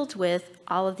it's filled with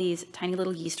all of these tiny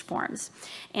little yeast forms.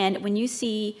 And when you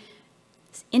see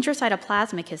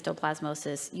intracytoplasmic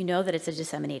histoplasmosis, you know that it's a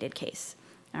disseminated case.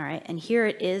 All right, and here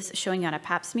it is showing on a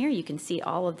pap smear. You can see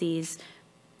all of these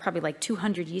probably like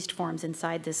 200 yeast forms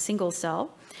inside this single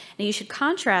cell. Now you should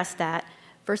contrast that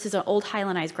versus an old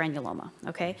hyalinized granuloma,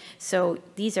 okay? So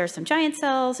these are some giant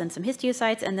cells and some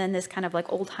histiocytes, and then this kind of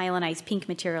like old hyalinized pink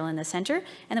material in the center,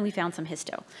 and then we found some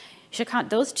histo.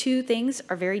 Those two things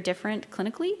are very different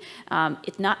clinically.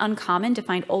 It's not uncommon to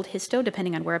find old histo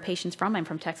depending on where a patient's from. I'm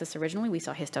from Texas originally. We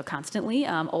saw histo constantly,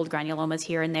 old granulomas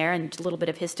here and there, and a little bit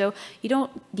of histo. You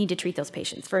don't need to treat those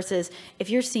patients, versus if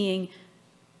you're seeing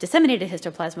disseminated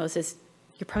histoplasmosis,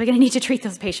 you're probably going to need to treat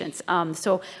those patients.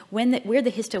 So where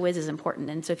the histo is important.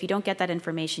 And so if you don't get that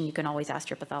information, you can always ask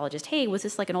your pathologist, hey, was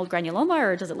this like an old granuloma,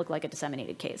 or does it look like a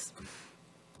disseminated case?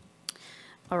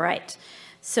 All right.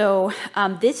 So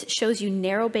this shows you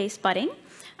narrow base budding.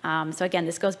 So again,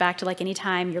 this goes back to like any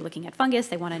time you're looking at fungus,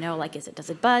 they want to know like, does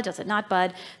it bud, does it not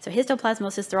bud? So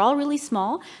histoplasmosis, they're all really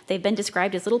small. They've been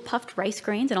described as little puffed rice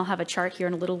grains, and I'll have a chart here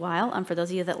in a little while for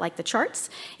those of you that like the charts,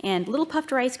 and little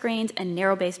puffed rice grains and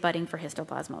narrow base budding for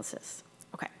histoplasmosis.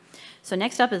 Okay. So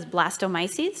next up is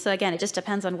blastomyces. So again, it just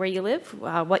depends on where you live,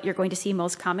 what you're going to see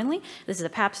most commonly. This is a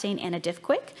pap stain and a diff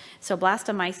quick. So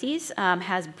blastomyces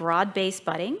has broad base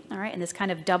budding, all right, and this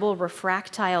kind of double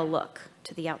refractile look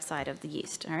to the outside of the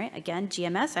yeast, all right? Again,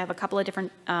 GMS, I have a couple of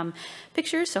different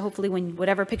pictures, so hopefully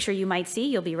whatever picture you might see,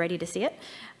 you'll be ready to see it,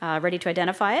 ready to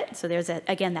identify it. So there's,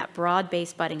 again, that broad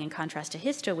base budding in contrast to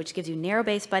histo, which gives you narrow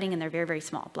base budding, and they're very, very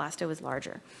small. Blasto is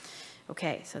larger.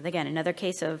 Okay, so again, another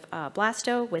case of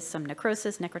blasto with some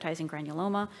necrosis, necrotizing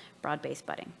granuloma, broad base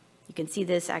budding. You can see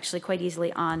this actually quite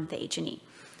easily on the H&E.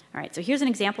 All right, so here's an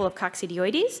example of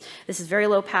coccidioides. This is very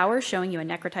low power, showing you a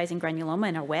necrotizing granuloma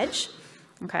in a wedge.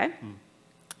 Okay.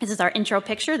 This is our intro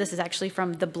picture. This is actually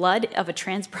from the blood of a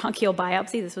transbronchial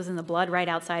biopsy. This was in the blood right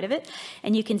outside of it.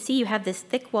 And you can see you have this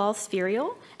thick wall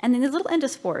spherule, and then these little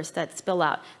endospores that spill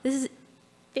out. This is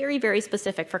very, very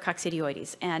specific for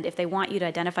coccidioides. And if they want you to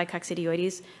identify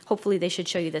coccidioides, hopefully they should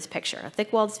show you this picture. A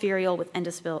thick-walled spherule with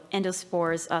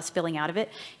endospores spilling out of it.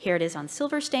 Here it is on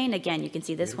silver stain. Again, you can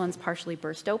see this one's partially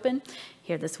burst open.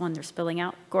 Here, this one, they're spilling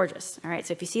out. Gorgeous. All right,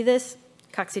 so if you see this,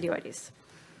 coccidioides.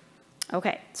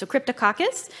 Okay, so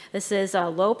cryptococcus, this is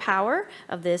low power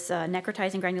of this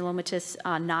necrotizing granulomatous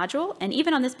nodule. And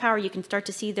even on this power, you can start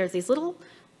to see there's these little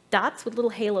dots with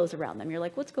little halos around them. You're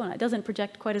like, what's going on? It doesn't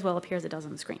project quite as well up here as it does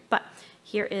on the screen. But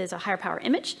here is a higher power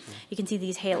image. You can see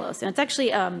these halos. And it's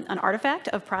actually an artifact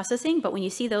of processing, but when you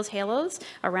see those halos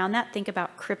around that, think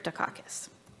about cryptococcus.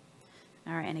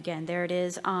 All right, and again, there it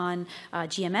is on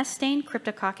GMS stain.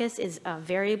 Cryptococcus is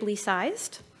variably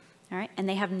sized. All right, and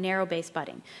they have narrow base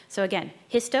budding. So again,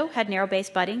 histo had narrow base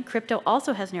budding. Crypto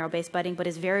also has narrow base budding, but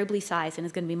is variably sized and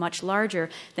is going to be much larger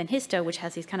than histo, which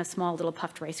has these kind of small little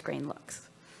puffed rice grain looks.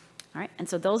 All right, and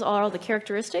so those are all the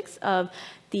characteristics of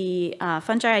the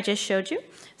fungi I just showed you.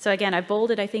 So again, I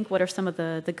bolded, I think, what are some of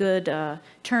the good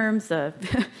terms, the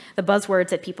buzzwords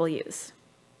that people use.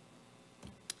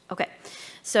 Okay,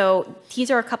 so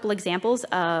these are a couple examples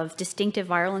of distinctive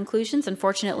viral inclusions.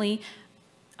 Unfortunately,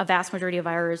 a vast majority of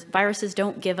viruses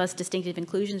don't give us distinctive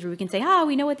inclusions where we can say,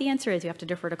 we know what the answer is. You have to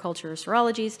defer to culture or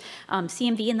serologies.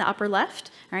 CMV in the upper left.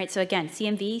 All right, so again,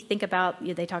 CMV, think about,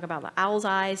 they talk about the owl's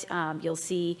eyes. You'll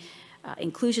see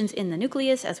inclusions in the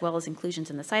nucleus as well as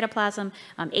inclusions in the cytoplasm.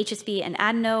 HSV and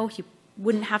adeno, you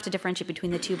wouldn't have to differentiate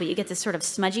between the two, but you get this sort of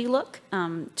smudgy look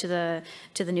to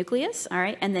the nucleus, all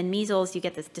right? And then measles, you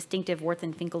get this distinctive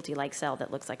Warthin-Finkelty-like cell that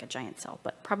looks like a giant cell,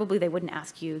 but probably they wouldn't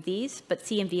ask you these, but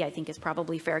CMV, I think, is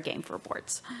probably fair game for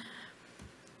boards.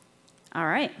 All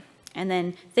right, and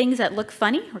then things that look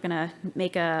funny, we're gonna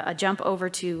make a jump over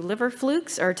to liver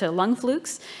flukes, or to lung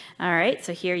flukes. All right,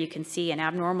 so here you can see an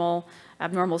abnormal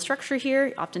structure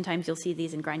here. Oftentimes you'll see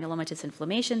these in granulomatous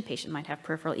inflammation. Patient might have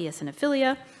peripheral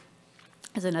eosinophilia.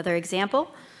 As another example.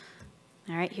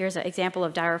 All right, here's an example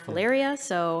of dirofilaria,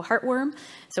 so heartworm.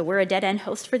 So we're a dead-end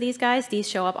host for these guys. These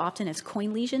show up often as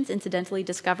coin lesions incidentally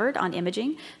discovered on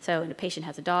imaging. So when a patient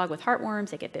has a dog with heartworms,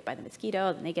 they get bit by the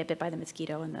mosquito, then they get bit by the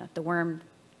mosquito, and the worm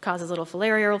causes little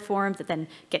filarial forms that then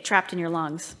get trapped in your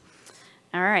lungs.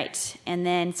 All right, and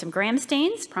then some gram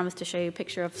stains. Promise to show you a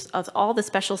picture of all the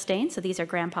special stains. So these are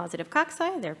gram-positive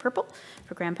cocci. They're purple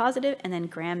for gram-positive, and then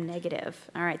gram-negative.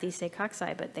 All right, these say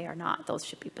cocci, but they are not. Those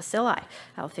should be bacilli.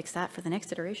 I'll fix that for the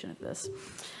next iteration of this.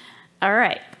 All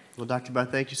right. Well, Dr.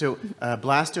 Budd, thank you. So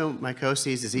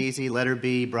blastomycosis is easy. Letter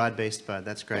B, broad-based bud.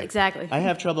 That's great. Exactly. I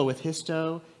have trouble with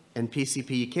histo and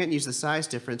PCP. You can't use the size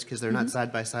difference because they're not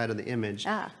side by side on the image.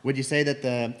 Would you say that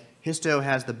the histo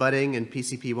has the budding and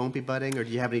PCP won't be budding, or do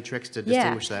you have any tricks to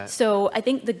distinguish that? So I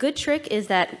think the good trick is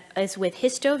that as with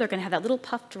histo, they're going to have that little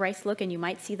puffed rice look, and you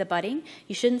might see the budding.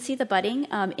 You shouldn't see the budding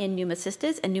in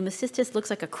pneumocystis, and pneumocystis looks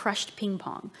like a crushed ping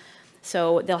pong.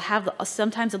 So they'll have,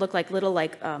 sometimes it'll look like little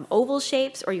oval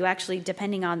shapes, or you actually,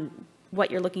 depending on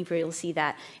what you're looking for, you'll see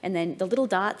that. And then the little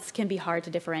dots can be hard to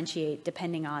differentiate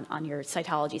depending on your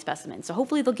cytology specimen. So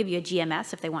hopefully they'll give you a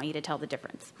GMS if they want you to tell the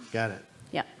difference. Got it.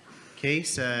 Yeah.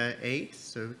 Case 8,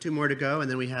 so 2 more to go, and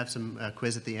then we have some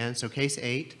quiz at the end. So case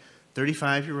 8,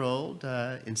 35-year-old,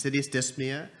 insidious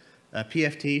dyspnea,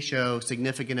 PFT show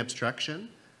significant obstruction,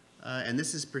 and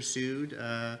this is pursued.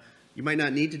 You might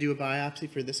not need to do a biopsy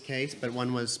for this case, but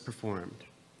one was performed.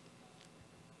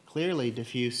 Clearly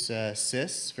diffuse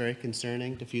cysts, very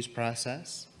concerning, diffuse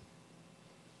process.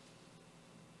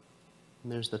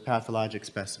 And there's the pathologic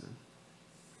specimen.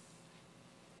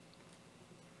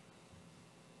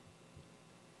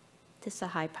 This is the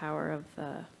high power of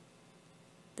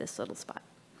this little spot.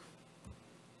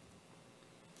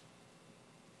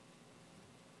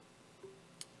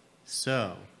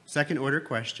 So, second order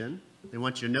question. They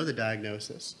want you to know the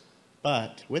diagnosis,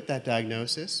 but with that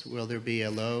diagnosis, will there be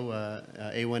a low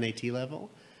A1AT level?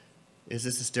 Is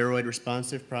this a steroid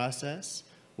responsive process?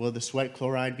 Will the sweat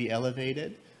chloride be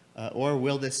elevated? Or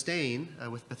will this stain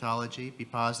with pathology be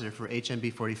positive for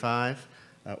HMB45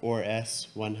 or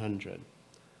S100?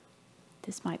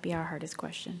 This might be our hardest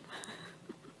question.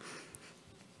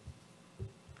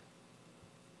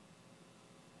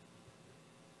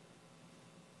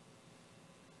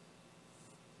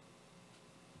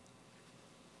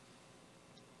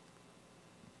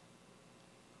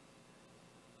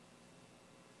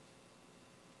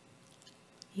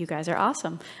 You guys are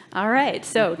awesome. All right,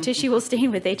 so tissue will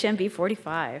stain with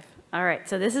HMB45. All right,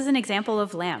 so this is an example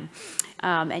of LAM.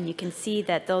 And you can see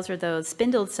that those are those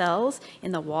spindled cells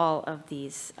in the wall of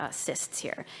these cysts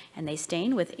here. And they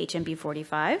stain with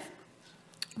HMB45.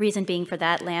 Reason being for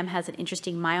that, LAM has an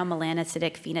interesting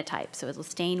myomelanocytic phenotype. So it'll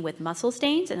stain with muscle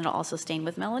stains, and it'll also stain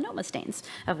with melanoma stains,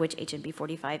 of which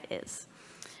HMB45 is.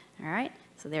 All right,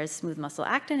 so there's smooth muscle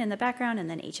actin in the background, and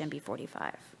then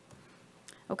HMB45.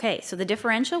 Okay, so the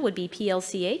differential would be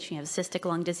PLCH. You have cystic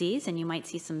lung disease, and you might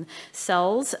see some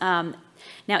cells. Now,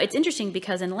 it's interesting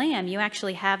because in LAM, you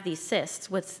actually have these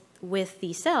cysts with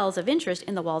the cells of interest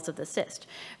in the walls of the cyst.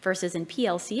 Versus in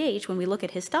PLCH, when we look at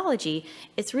histology,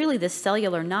 it's really this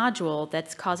cellular nodule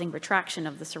that's causing retraction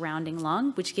of the surrounding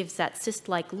lung, which gives that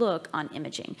cyst-like look on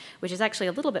imaging, which is actually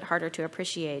a little bit harder to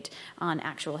appreciate on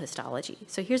actual histology.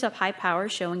 So here's a high power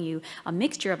showing you a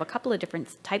mixture of a couple of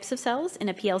different types of cells. In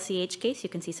a PLCH case, you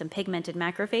can see some pigmented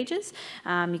macrophages.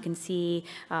 You can see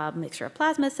a mixture of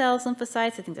plasma cells,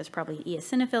 lymphocytes. I think there's probably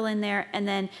eosinophil in there. And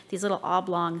then these little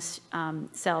oblong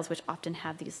cells, which often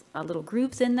have these little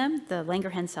grooves in them, the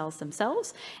Langerhans cells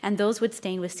themselves, and those would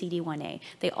stain with CD1A.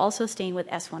 They also stain with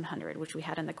S100, which we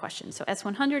had in the question. So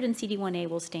S100 and CD1A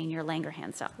will stain your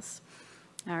Langerhans cells.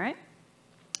 All right.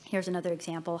 Here's another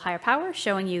example, higher power,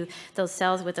 showing you those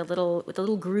cells with a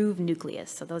little groove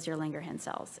nucleus. So those are your Langerhans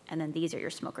cells, and then these are your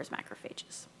smoker's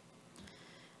macrophages.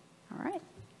 All right.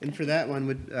 And for that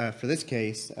one, for this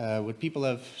case, would people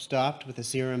have stopped with a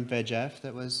serum VEGF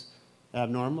that was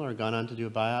abnormal or gone on to do a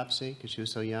biopsy because she was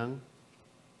so young?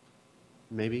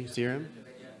 Maybe serum?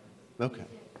 Okay.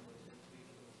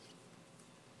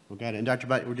 Well, got it. And Dr.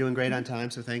 Butt, we're doing great on time,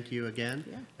 so thank you again.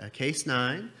 Yeah. Case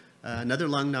 9, another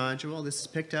lung nodule. This is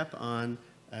picked up on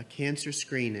cancer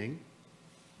screening.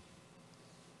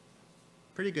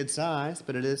 Pretty good size,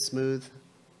 but it is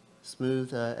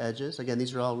smooth edges. Again,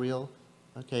 these are all real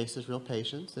cases, real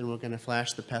patients, and we're going to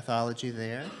flash the pathology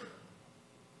there.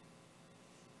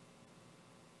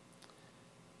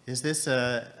 Is this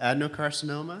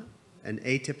adenocarcinoma, an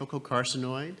atypical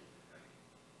carcinoid,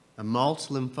 a Malt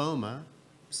lymphoma,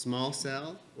 small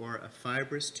cell, or a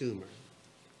fibrous tumor?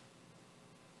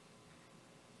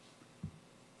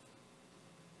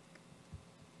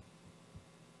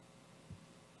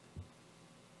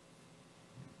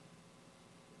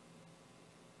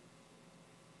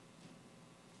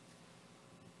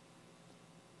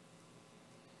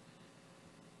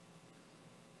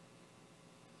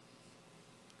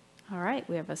 All right,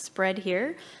 we have a spread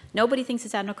here. Nobody thinks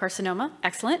it's adenocarcinoma.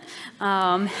 Excellent.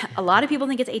 A lot of people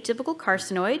think it's atypical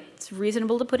carcinoid. It's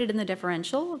reasonable to put it in the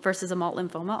differential versus a Malt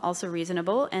lymphoma, also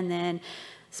reasonable. And then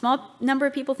small number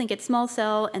of people think it's small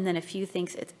cell, and then a few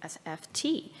thinks it's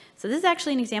SFT. So this is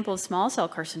actually an example of small cell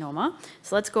carcinoma.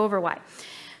 So let's go over why.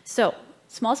 So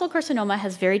small cell carcinoma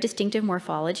has very distinctive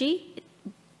morphology,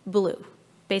 blue.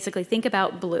 Basically, think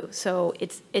about blue. So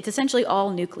it's essentially all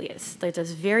nucleus.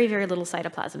 There's very, very little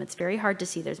cytoplasm. It's very hard to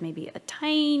see. There's maybe a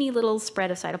tiny little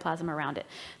spread of cytoplasm around it.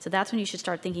 So that's when you should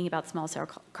start thinking about small cell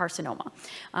carcinoma.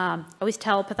 I always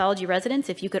tell pathology residents,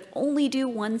 if you could only do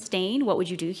one stain, what would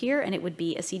you do here? And it would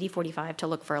be a CD45 to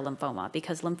look for a lymphoma,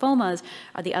 because lymphomas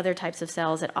are the other types of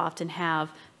cells that often have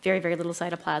very, very little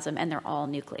cytoplasm, and they're all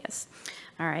nucleus.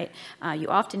 All right, you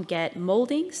often get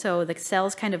molding, so the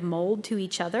cells kind of mold to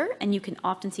each other, and you can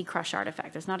often see crush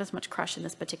artifact. There's not as much crush in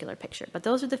this particular picture, but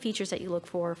those are the features that you look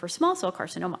for small cell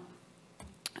carcinoma.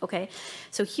 Okay,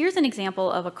 so here's an example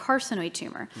of a carcinoid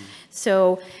tumor.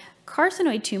 So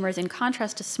carcinoid tumors, in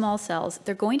contrast to small cells,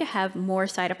 they're going to have more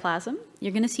cytoplasm,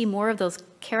 you're going to see more of those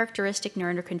characteristic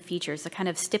neuroendocrine features, the kind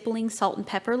of stippling salt and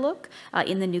pepper look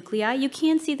in the nuclei. You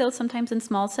can see those sometimes in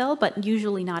small cell, but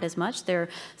usually not as much.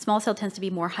 Small cell tends to be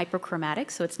more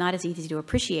hyperchromatic, so it's not as easy to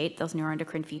appreciate those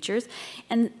neuroendocrine features.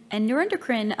 And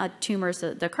neuroendocrine tumors,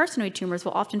 the carcinoid tumors,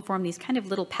 will often form these kind of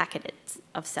little packets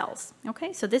of cells.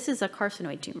 Okay, so this is a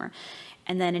carcinoid tumor.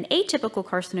 And then an atypical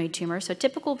carcinoid tumor, so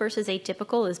typical versus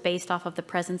atypical is based off of the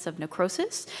presence of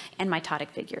necrosis and mitotic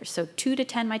figures. So 2 to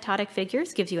 10 mitotic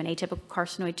figures gives you an atypical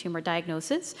carcinoid tumor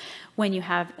diagnosis when you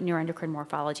have neuroendocrine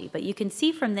morphology. But you can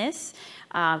see from this,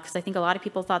 because I think a lot of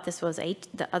people thought this was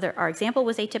our example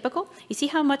was atypical. You see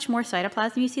how much more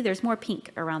cytoplasm you see? There's more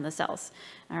pink around the cells.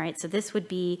 All right, so this would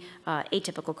be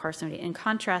atypical carcinoid in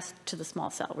contrast to the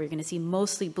small cell, where you're going to see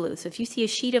mostly blue. So if you see a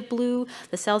sheet of blue,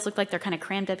 the cells look like they're kind of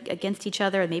crammed up against each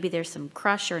other, and maybe there's some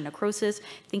crush or necrosis.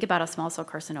 Think about a small cell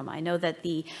carcinoma. I know that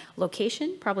the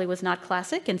location probably was not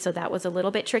classic, and so that was a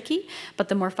little bit tricky, but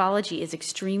the morphology is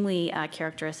extremely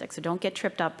characteristic, so don't get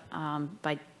tripped up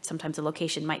by sometimes the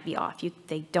location might be off.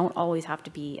 They don't always have to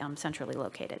be centrally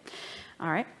located. All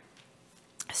right.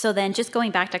 So then just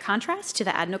going back to contrast to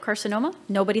the adenocarcinoma,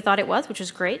 nobody thought it was, which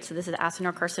was great. So this is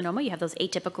adenocarcinoma. You have those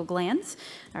atypical glands,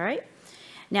 all right?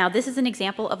 Now this is an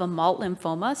example of a malt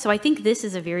lymphoma. So I think this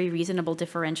is a very reasonable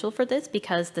differential for this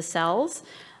because the cells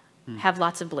have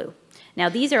lots of blue. Now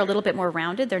these are a little bit more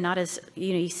rounded. They're not as,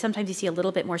 sometimes you see a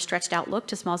little bit more stretched out look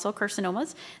to small cell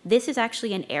carcinomas. This is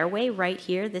actually an airway right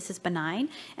here. This is benign,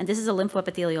 and this is a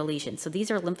lymphoepithelial lesion. So these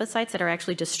are lymphocytes that are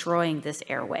actually destroying this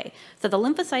airway. So the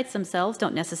lymphocytes themselves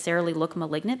don't necessarily look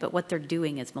malignant, but what they're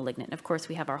doing is malignant. Of course,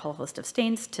 we have our whole host of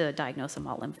stains to diagnose a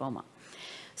malt lymphoma.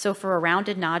 So for a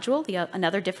rounded nodule,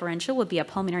 another differential would be a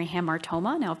pulmonary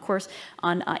hamartoma. Now, of course,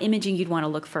 on imaging, you'd want to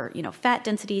look for, fat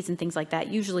densities and things like that.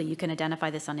 Usually you can identify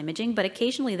this on imaging, but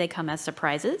occasionally they come as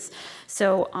surprises.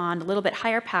 So on a little bit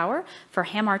higher power, for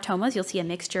hamartomas, you'll see a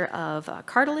mixture of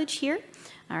cartilage here.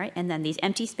 All right, and then these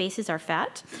empty spaces are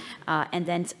fat, and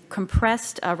then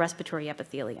compressed respiratory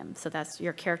epithelium. So that's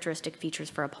your characteristic features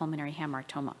for a pulmonary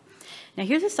hamartoma. Now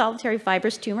here's a solitary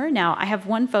fibrous tumor. Now I have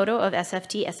one photo of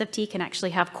SFT. SFT can actually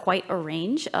have quite a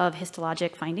range of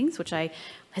histologic findings,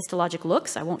 histologic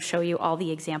looks. I won't show you all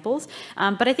the examples,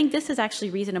 but I think this is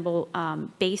actually reasonable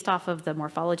based off of the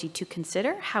morphology to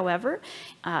consider. However,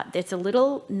 it's a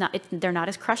little, they're not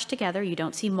as crushed together. You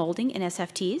don't see molding in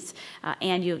SFTs,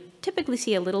 and you typically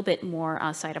see a little bit more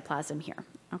cytoplasm here.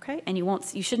 Okay, and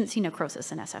you shouldn't see necrosis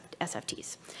in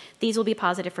SFTs. These will be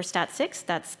positive for STAT6,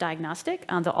 that's diagnostic.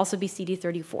 They'll also be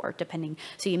CD34, depending.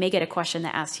 So you may get a question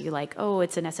that asks you like, oh,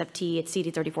 it's an SFT, it's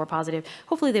CD34 positive.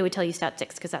 Hopefully they would tell you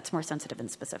STAT6 because that's more sensitive and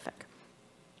specific.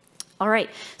 All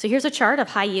right, so here's a chart of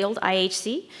high yield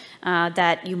IHC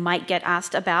that you might get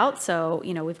asked about. So,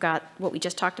 we've got what we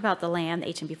just talked about, the LAM,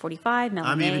 HMB45, melanoma.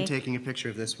 I'm even taking a picture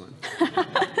of this one.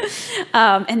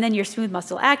 And then your smooth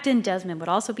muscle actin, Desmond would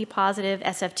also be positive,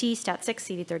 SFT,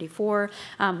 STAT6,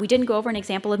 CD34. We didn't go over an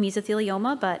example of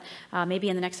mesothelioma, but maybe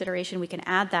in the next iteration we can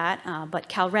add that. But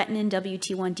calretinin,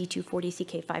 WT1,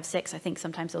 D240, CK56, I think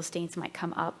sometimes those stains might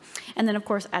come up. And then, of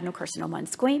course, adenocarcinoma and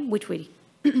squame, which we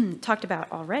talked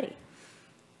about already.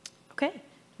 Okay,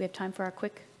 we have time for our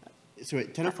quick. So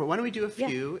at 10:04, why don't we do a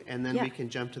few, and then Yeah. we can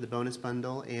jump to the bonus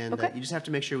bundle, and Okay. you just have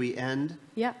to make sure we end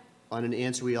on an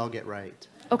answer we all get right.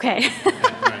 Okay.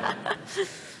 Right.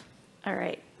 All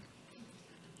right.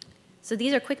 So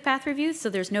these are quick path reviews, so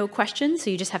there's no questions,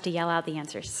 so you just have to yell out the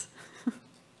answers.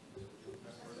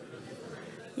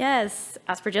 Yes,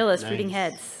 aspergillus, fruiting Nice.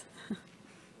 heads.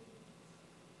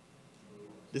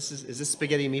 Is this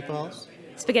spaghetti and meatballs?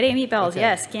 Spaghetti and meatballs, Okay.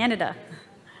 yes, Canada.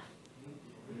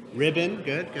 Ribbon,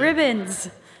 good. Ribbons,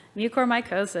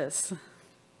 mucormycosis.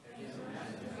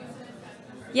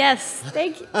 Yes,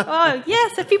 thank you. Oh,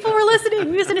 yes, if people were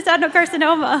listening, mucinous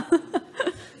adenocarcinoma.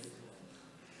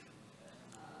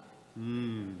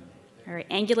 All right,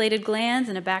 angulated glands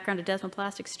and a background of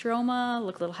desmoplastic stroma,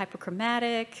 look a little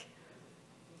hyperchromatic.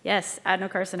 Yes,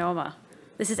 adenocarcinoma.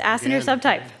 This is acinar Again.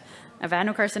 subtype of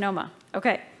adenocarcinoma.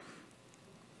 Okay.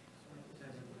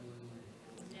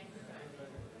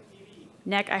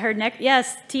 I heard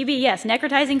yes, TB, yes.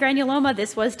 Necrotizing granuloma,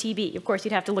 this was TB. Of course,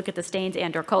 you'd have to look at the stains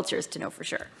and or cultures to know for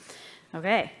sure.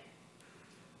 Okay.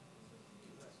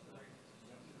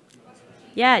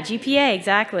 Yeah, GPA,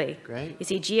 exactly. Great. You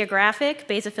see geographic,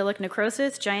 basophilic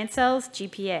necrosis, giant cells,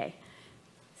 GPA.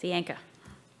 See ANCA.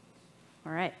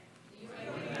 All right.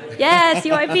 Yes,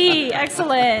 UIP,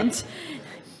 excellent.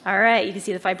 All right, you can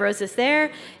see the fibrosis there,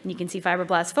 and you can see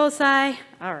fibroblast foci.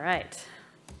 All right,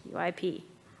 UIP.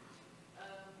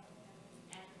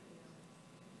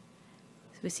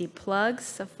 So we see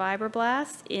plugs of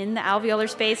fibroblasts in the alveolar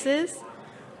spaces.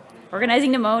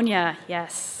 Organizing pneumonia,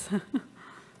 yes.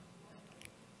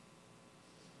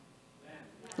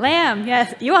 Lamb,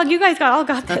 yes. You guys all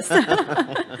got this.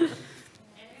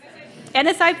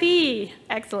 NSIP,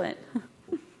 excellent.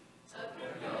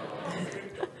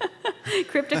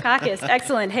 Cryptococcus,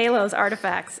 excellent. Halos,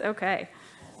 artifacts, okay.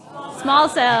 Small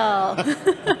cell.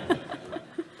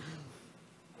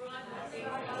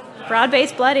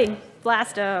 Broad-based blooding,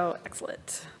 blasto,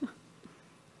 excellent.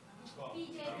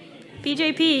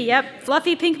 PJP, yep.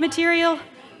 Fluffy pink material,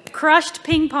 crushed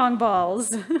ping pong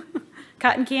balls.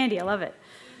 Cotton candy, I love it.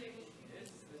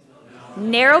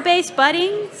 Narrow-based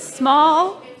budding,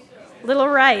 small, little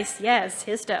rice, yes,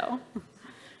 histo.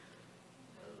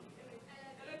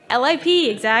 LIP,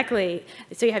 exactly.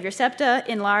 So you have your septa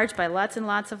enlarged by lots and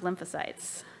lots of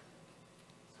lymphocytes.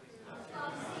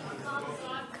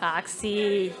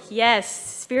 Coxy,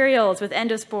 yes, spherules with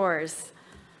endospores.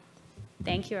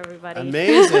 Thank you, everybody.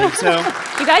 Amazing. So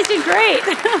you guys did great.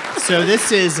 So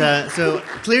this is so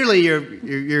clearly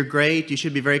you're great. You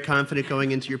should be very confident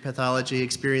going into your pathology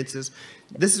experiences.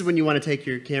 This is when you want to take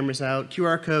your cameras out.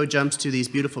 QR code jumps to these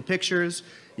beautiful pictures.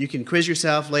 You can quiz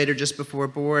yourself later just before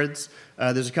boards.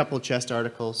 There's a couple of chest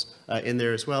articles in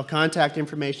there as well. Contact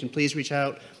information, please reach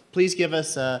out. Please give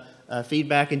us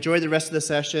feedback. Enjoy the rest of the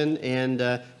session.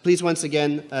 And please, once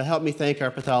again, help me thank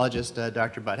our pathologist,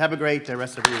 Dr. Butt. Have a great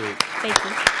rest of your week. Thank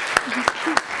you.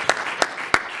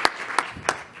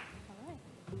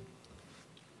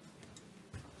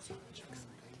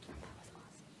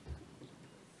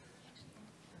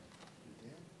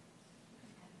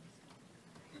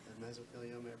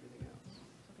 Mesothelioma, everything else.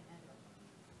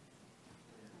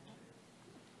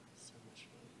 So much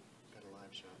fun. Got a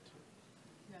live shot too.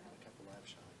 A couple live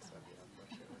shots.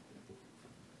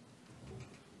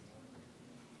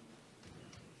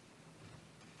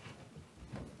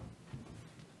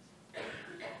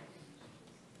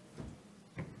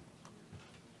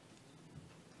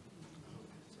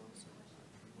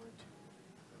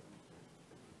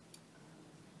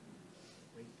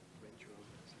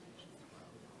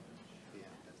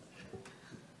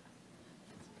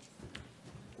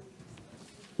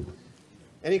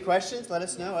 Any questions? Let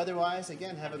us know. Otherwise,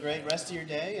 again, have a great rest of your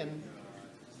day. And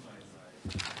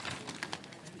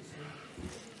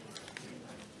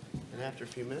after a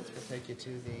few minutes, we'll take you to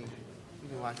the, you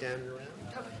can walk down and around.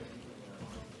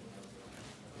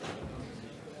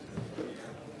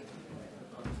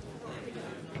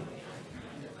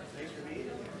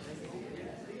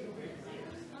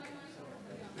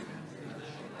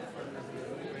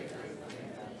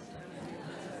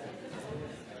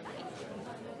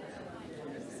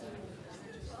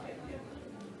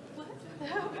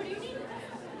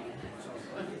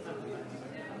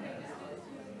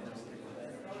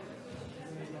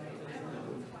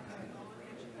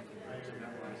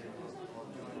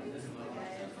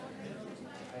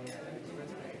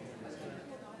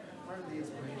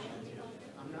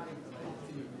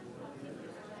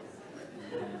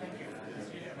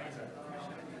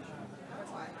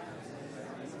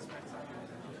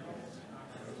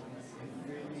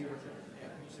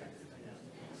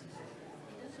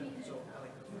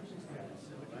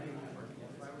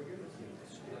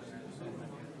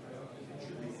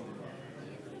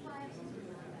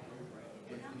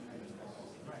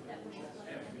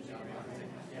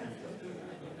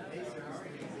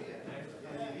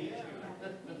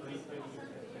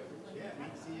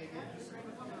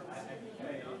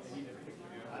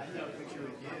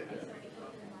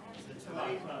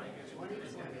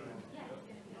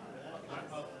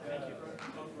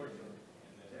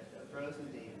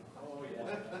 Frozen deep. Oh, yeah. I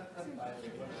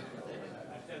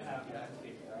said half that.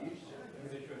 Are you sure?